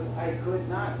was I could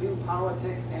not do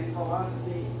politics and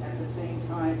philosophy at the same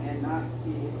time and not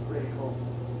be hypocritical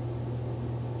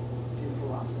to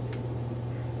philosophy.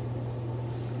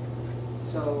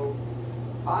 So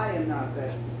I am not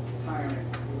that tyrant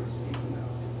you were speaking of,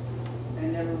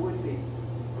 and never would be,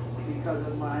 because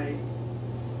of my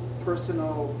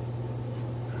personal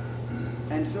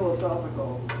and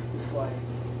philosophical dislike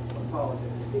of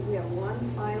politics. I think we have one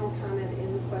final comment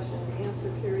in the question and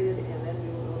answer period, and then we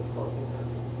will go to closing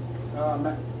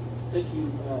comments. Thank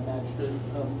you, Magistrate.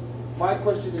 My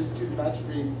question is to the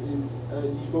Magistrate is,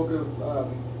 you spoke of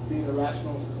being a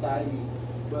rational society,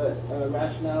 but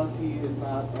rationality is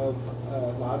not of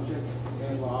logic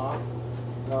and law.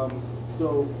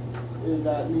 So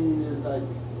that meaning is like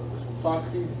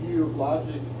Socrates' view of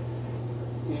logic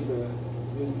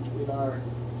in our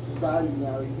society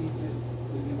now, is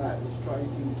he not just trying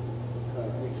to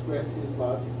express his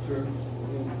logic terms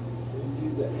and do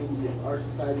that? And our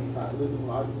society is not living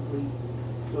logically.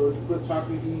 So to put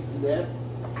Socrates to death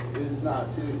is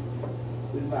not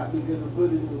because of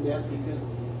putting him to death because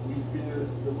we fear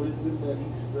the wisdom that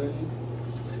he's spreading.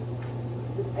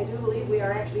 I do believe we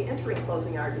are actually entering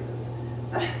closing arguments.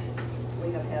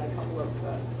 We have had a couple of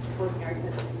closing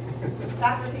arguments.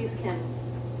 Socrates can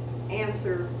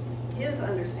answer his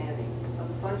understanding of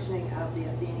the functioning of the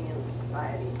Athenian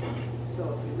society.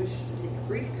 So if you wish to take a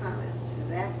brief comment to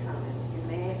that comment, you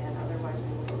may, and otherwise we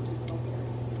will go to closing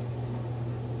arguments.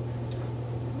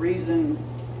 Reason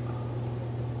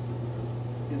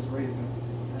is reason.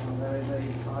 That is a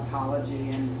tautology,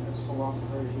 and as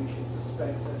philosophers you should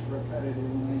suspect such repetitive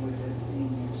language as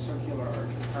being a circular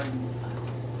argument.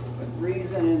 But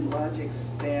reason and logic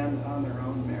stand on their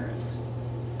own merits.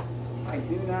 I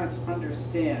do not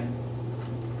understand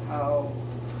how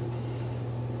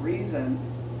reason,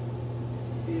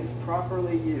 if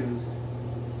properly used,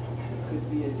 could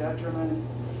be a detriment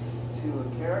to a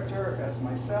character as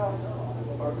myself,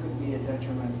 or could be a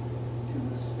detriment to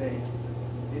the state.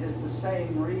 It is the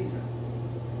same reason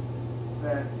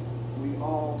that we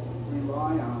all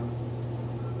rely on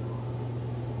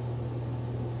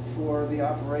for the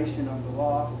operation of the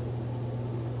law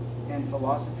and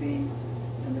philosophy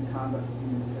and the conduct of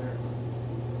human affairs.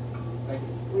 Thank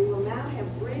you. We will now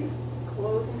have brief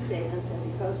closing statements,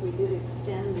 and because we did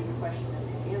extend the question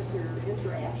and answer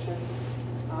interaction,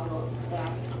 I will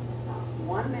ask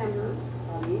one member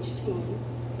of each team.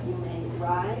 You may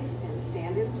rise and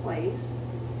stand in place.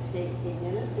 Take a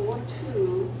minute or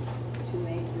two to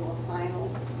make your final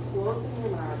closing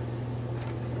remarks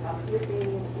to help the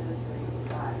Athenian citizenry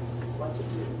decide what to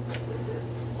do with this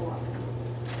philosophy.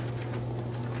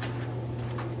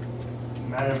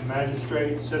 Madam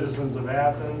Magistrate, citizens of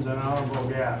Athens, and honorable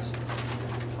guests.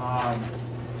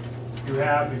 You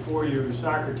have before you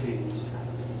Socrates,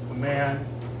 a man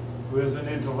who is an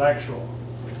intellectual.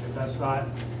 If that's not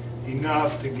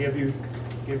enough to give you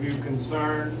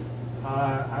concern,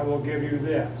 I will give you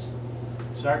this.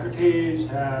 Socrates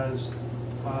is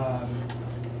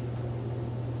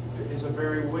a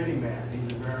very witty man.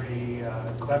 He's a very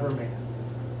clever man.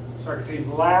 Socrates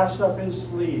laughs up his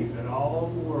sleeve at all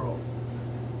of the world,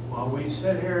 while we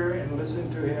sit here and listen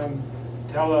to him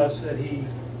tell us that he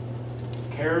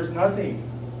cares nothing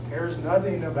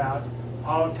about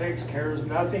politics, cares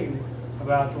nothing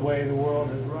about the way the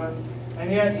world is run,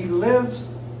 and yet he lives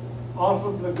off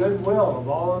of the goodwill of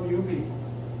all of you people.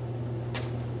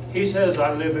 He says,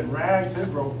 I live in rags, his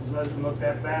robe doesn't look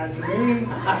that bad to me.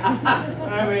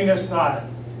 I mean, it's not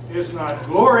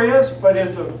glorious, but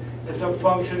it's a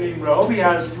functioning robe. He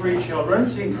has 3 children,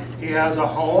 he has a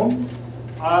home.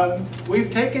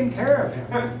 We've taken care of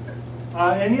him.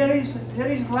 And yet he's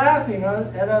laughing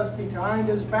at us behind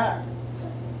his back.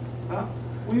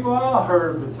 We've all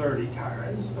heard of the 30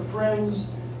 tyrants, the friends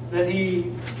that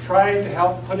he tried to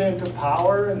help put into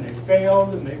power, and they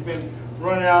failed, and they've been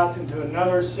run out into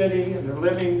another city, and they're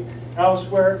living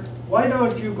elsewhere. Why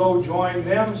don't you go join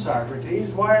them,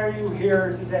 Socrates? Why are you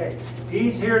here today?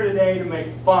 He's here today to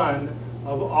make fun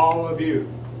of all of you.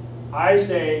 I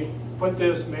say, put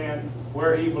this man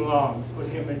where he belongs. Put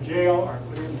him in jail or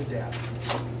put him to death.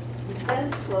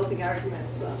 Defense closing argument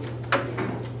from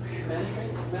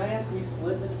May I ask, we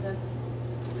split the defense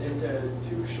into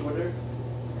 2 shorter,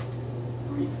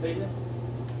 brief statements?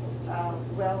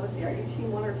 well, let's see, are you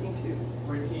team 1 or team 2?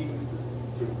 We're team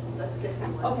 2. Let's get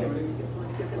team 1. Okay, let's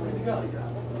get them ready to go.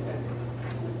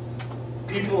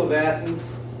 People of Athens,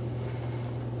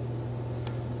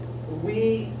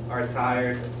 we are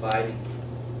tired of fighting.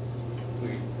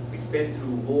 We've been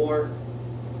through war.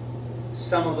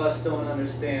 Some of us don't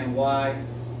understand why.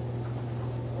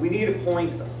 We need to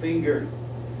point a finger.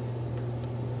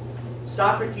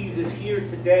 Socrates is here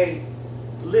today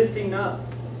lifting up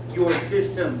your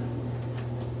system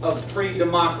of free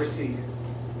democracy,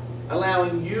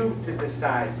 allowing you to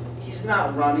decide. He's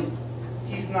not running.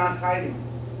 He's not hiding.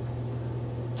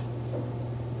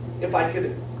 If I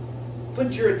could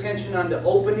put your attention on the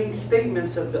opening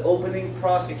statements of the opening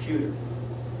prosecutor.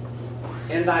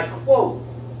 And I quote,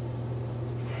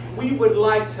 "We would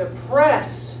like to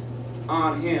press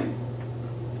on him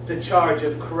the charge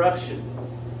of corruption.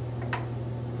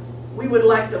 We would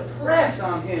like to press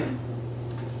on him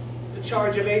the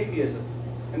charge of atheism."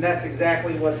 And that's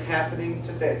exactly what's happening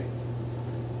today.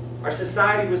 Our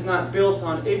society was not built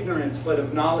on ignorance, but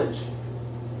of knowledge.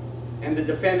 And the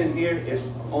defendant here is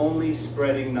only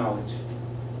spreading knowledge.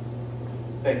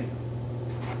 Thank you.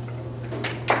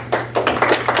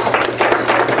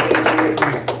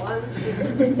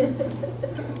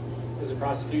 Does the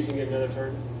prosecution get another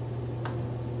turn?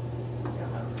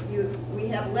 We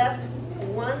have left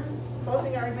 1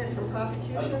 closing argument from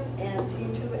prosecution and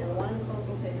team 2 and 1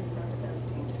 closing statement from defense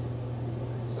team 2.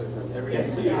 So every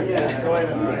Yes. Yeah, go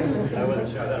ahead. All right. I wasn't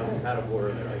sure. That was out of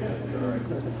order there, I guess. All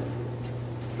right.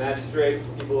 Magistrate,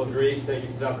 people of Greece, thank you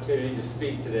for the opportunity to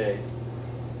speak today.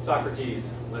 Socrates,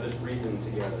 let us reason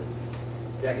together.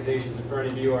 The accusations in front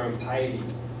of you are impiety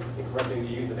in corrupting the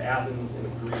youth of Athens and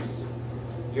of Greece.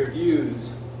 Your views,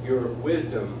 your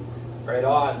wisdom, are at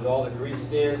odds with all that Greece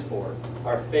stands for,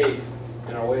 our faith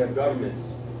and our way of governments.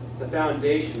 It's the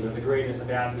foundation of the greatness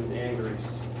of Athens and Greece.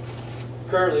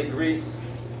 Currently, Greece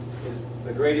is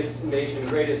the greatest nation,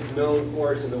 greatest known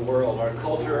force in the world. Our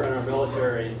culture and our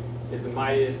military is the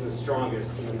mightiest and the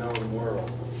strongest in the known world.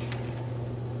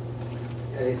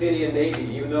 And the Athenian Navy,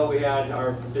 even though we had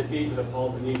our defeat to the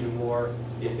Peloponnesian War,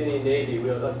 the Athenian Navy,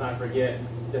 let's not forget,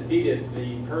 defeated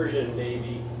the Persian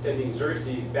Navy, sending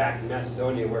Xerxes back to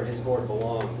Macedonia where his horde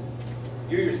belonged.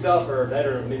 You yourself are a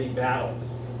veteran of many battles,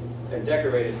 and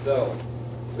decorated so.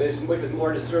 Which is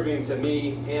more disturbing to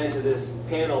me and to this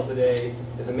panel today,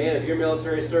 as a man of your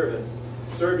military service,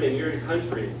 served in your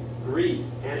country,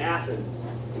 Greece and Athens,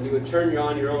 and you would turn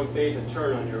on your own faith and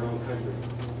turn on your own country.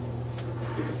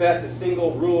 You profess a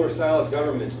single ruler style of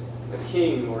government, a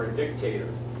king or a dictator.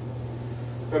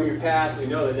 From your past, we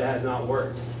know that that has not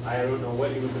worked. I don't know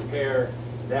what you would compare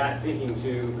that thinking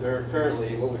to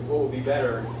currently, what would be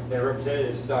better than a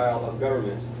representative style of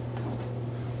government.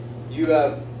 You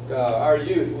have our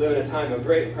youth live in a time of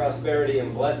great prosperity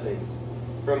and blessings.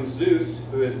 From Zeus,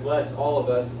 who has blessed all of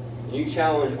us, and you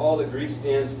challenge all that Greek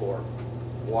stands for.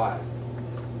 Why?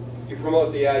 You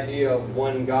promote the idea of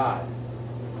one God.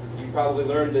 You probably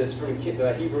learned this from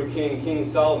the Hebrew king, King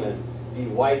Solomon, the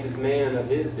wisest man of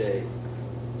his day.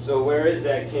 So where is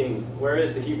that king? Where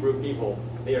is the Hebrew people?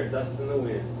 They are dust in the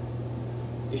wind.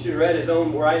 You should have read his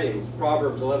own writings.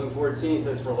 Proverbs 11:14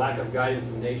 says, "For lack of guidance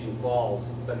the nation falls,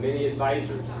 but many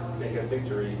advisors make a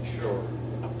victory sure."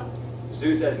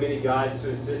 Zeus has many gods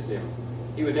to assist him.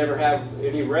 He would never have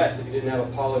any rest if he didn't have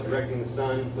Apollo directing the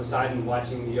sun, Poseidon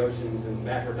watching the oceans, and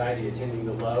Aphrodite attending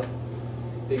to love.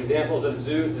 The examples of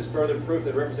Zeus is further proof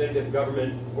that representative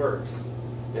government works,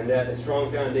 and that a strong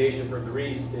foundation for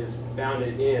Greece is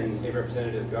founded in a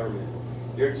representative government.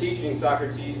 Your teachings,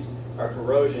 Socrates, are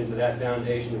corrosion to that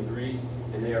foundation of Greece,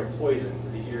 and they are poison to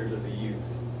the ears of the youth.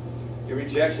 Your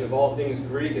rejection of all things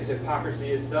Greek is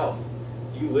hypocrisy itself.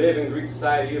 You live in Greek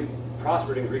society, you have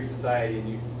prospered in Greek society, and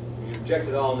you reject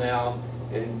it all now,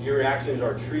 and your actions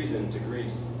are treason to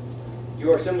Greece.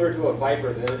 You are similar to a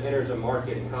viper that enters a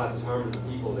market and causes harm to the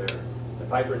people there. The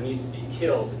viper needs to be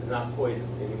killed. It does not poison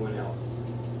anyone else.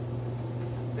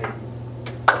 Thank you.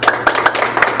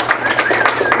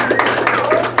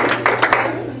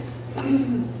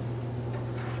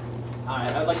 All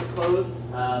right, I'd like to close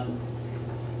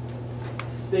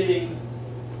stating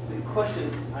the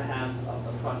questions I have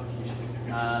of prosecution.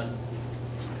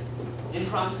 In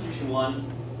prosecution 1,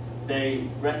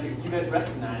 you guys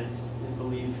recognize his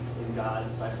belief in God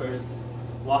by first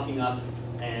walking up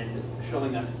and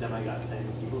showing us his demigod, saying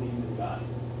he believes in God.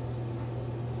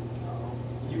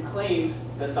 You claimed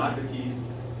that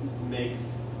Socrates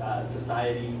makes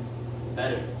society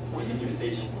better in your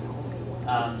statements.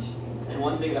 And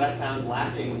one thing that I found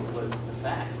lacking was the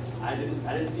facts. I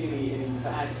didn't see any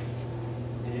facts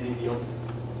in any of the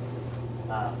openings.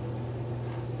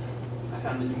 I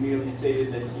found that you merely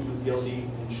stated that he was guilty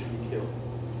and should be killed.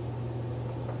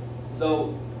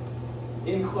 So,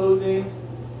 in closing,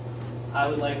 I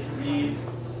would like to read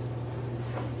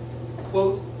a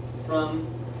quote from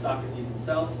Socrates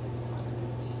himself,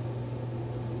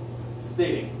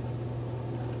 stating,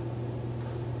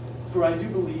 "For I do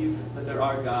believe that there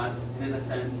are gods, and in a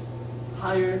sense,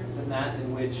 higher than that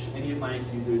in which any of my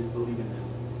accusers believe in them.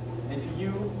 And to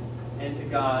you and to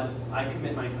God I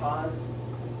commit my cause,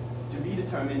 to be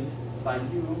determined by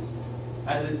you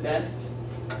as is best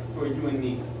for you and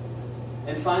me."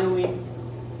 And finally,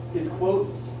 his quote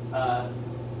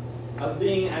of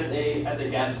being as a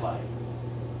gadfly.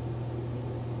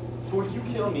 "For if you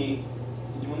kill me,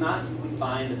 you will not easily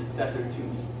find a successor to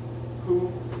me,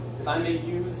 who, if I may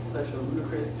use such a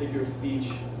ludicrous figure of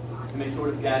speech, am a sort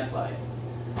of gadfly,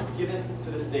 given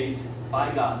to the state by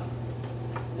God.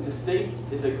 And the state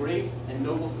is a great and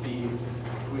noble steed,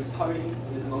 who is tardy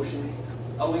in his motions,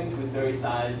 owing to his very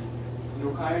size, and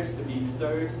requires to be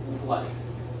stirred into life.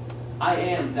 I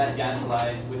am that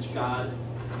gadfly which God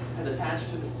has attached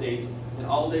to the state, and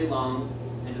all day long,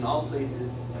 and in all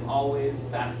places, am always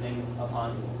fastening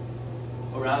upon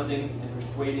you, arousing and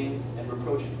persuading and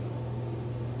reproaching.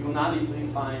 You will not easily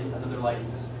find another like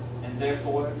me, and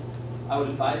therefore I would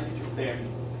advise you to spare me.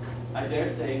 I dare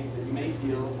say that you may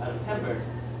feel out of temper,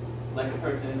 like a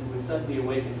person who is suddenly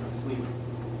awakened from sleep.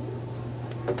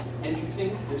 And you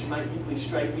think that you might easily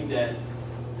strike me dead,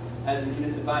 as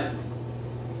Aeneas advises,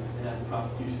 and as the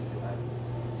prosecution advises.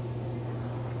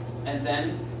 And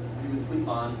then you would sleep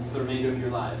on for the remainder of your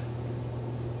lives.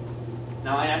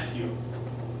 Now I ask you,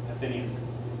 Athenians,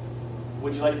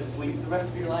 would you like to sleep the rest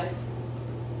of your life,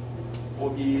 or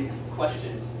be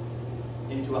questioned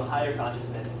into a higher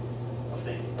consciousness of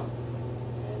thinking?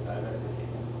 And I rest my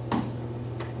case.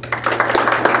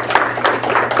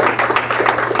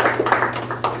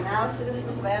 Now,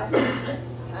 citizens of Athens,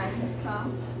 time has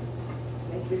come.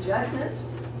 Make your judgment.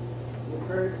 You've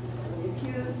heard from the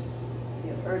accused.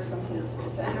 You've heard from his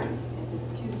defenders and his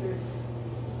accusers.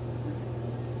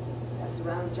 Pass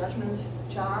around the judgment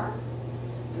jar.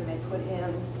 You may put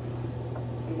in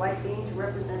a white bean to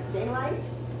represent daylight,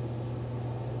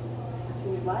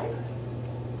 continued life,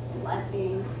 a black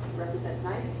bean to represent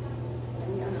night,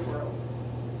 and the underworld.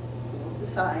 You will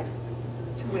decide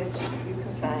to which you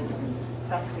consign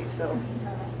Socrates. So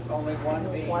Only one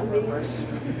bean per person.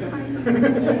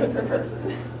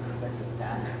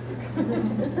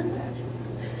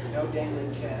 No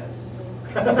dangling cats.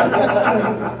 I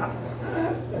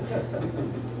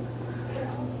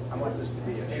want this to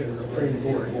be a sugar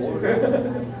board.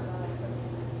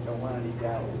 Don't want any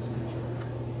doubts.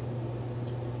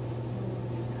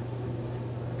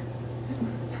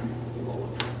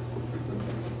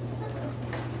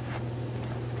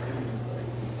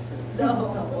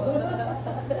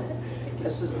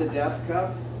 This is the death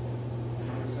cup.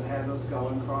 Notice it has a skull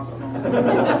and crossbones.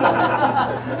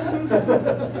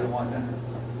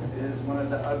 It is one of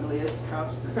the ugliest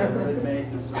cups that's ever been made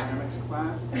in the ceramics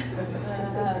class.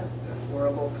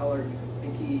 Horrible colored,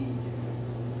 icky,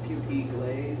 pukey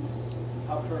glaze.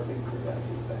 How perfect for death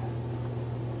is that?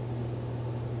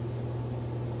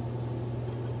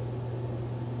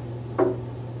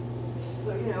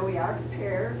 So, you know, we are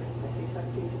prepared. I see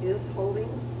Socrates is holding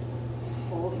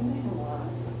the hemlock.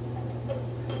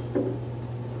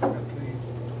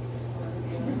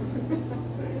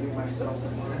 Give myself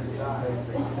some more desire.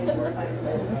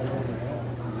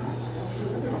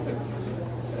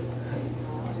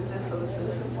 Do this so the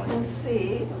citizens can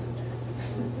see.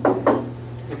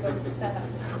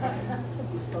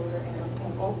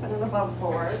 Open and above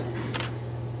board.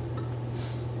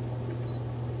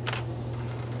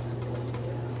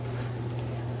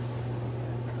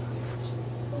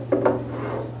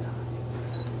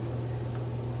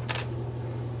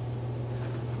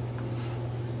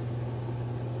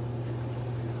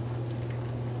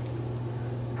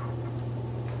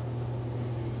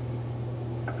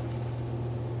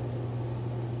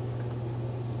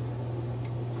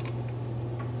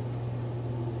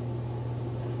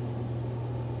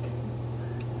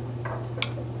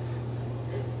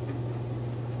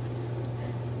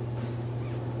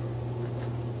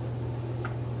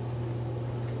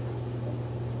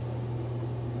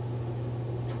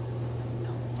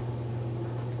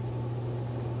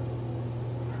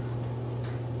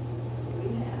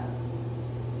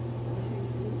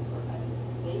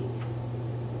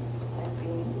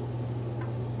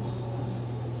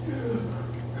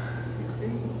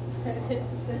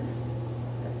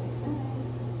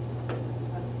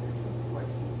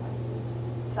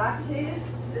 Socrates,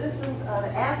 citizens of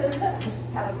Athens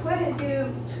have acquitted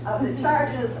you of the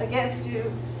charges against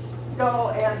you. Go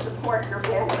and support your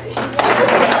family.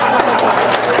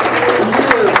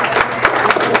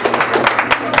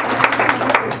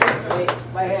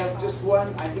 I have just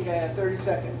one, I think I have 30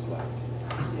 seconds left.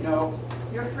 You know,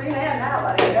 You're a free man now,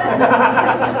 buddy.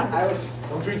 I was,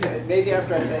 don't drink it, maybe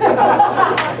after I say this.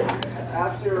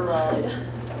 After,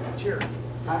 sure.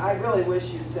 I really wish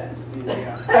you'd sentenced me to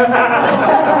death. He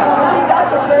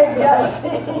does a big death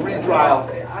scene. Trial.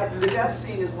 The death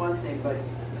scene is one thing, but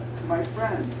my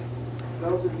friends,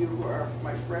 those of you who are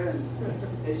my friends,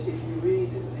 if you read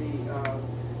the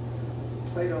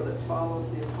Plato that follows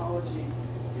the Apology,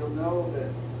 you'll know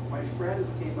that my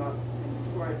friends came up, and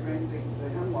before I drank the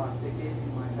hemlock, they gave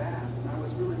me my bath, and I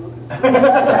was really looking for it.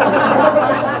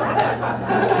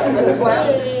 The class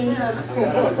dismissed.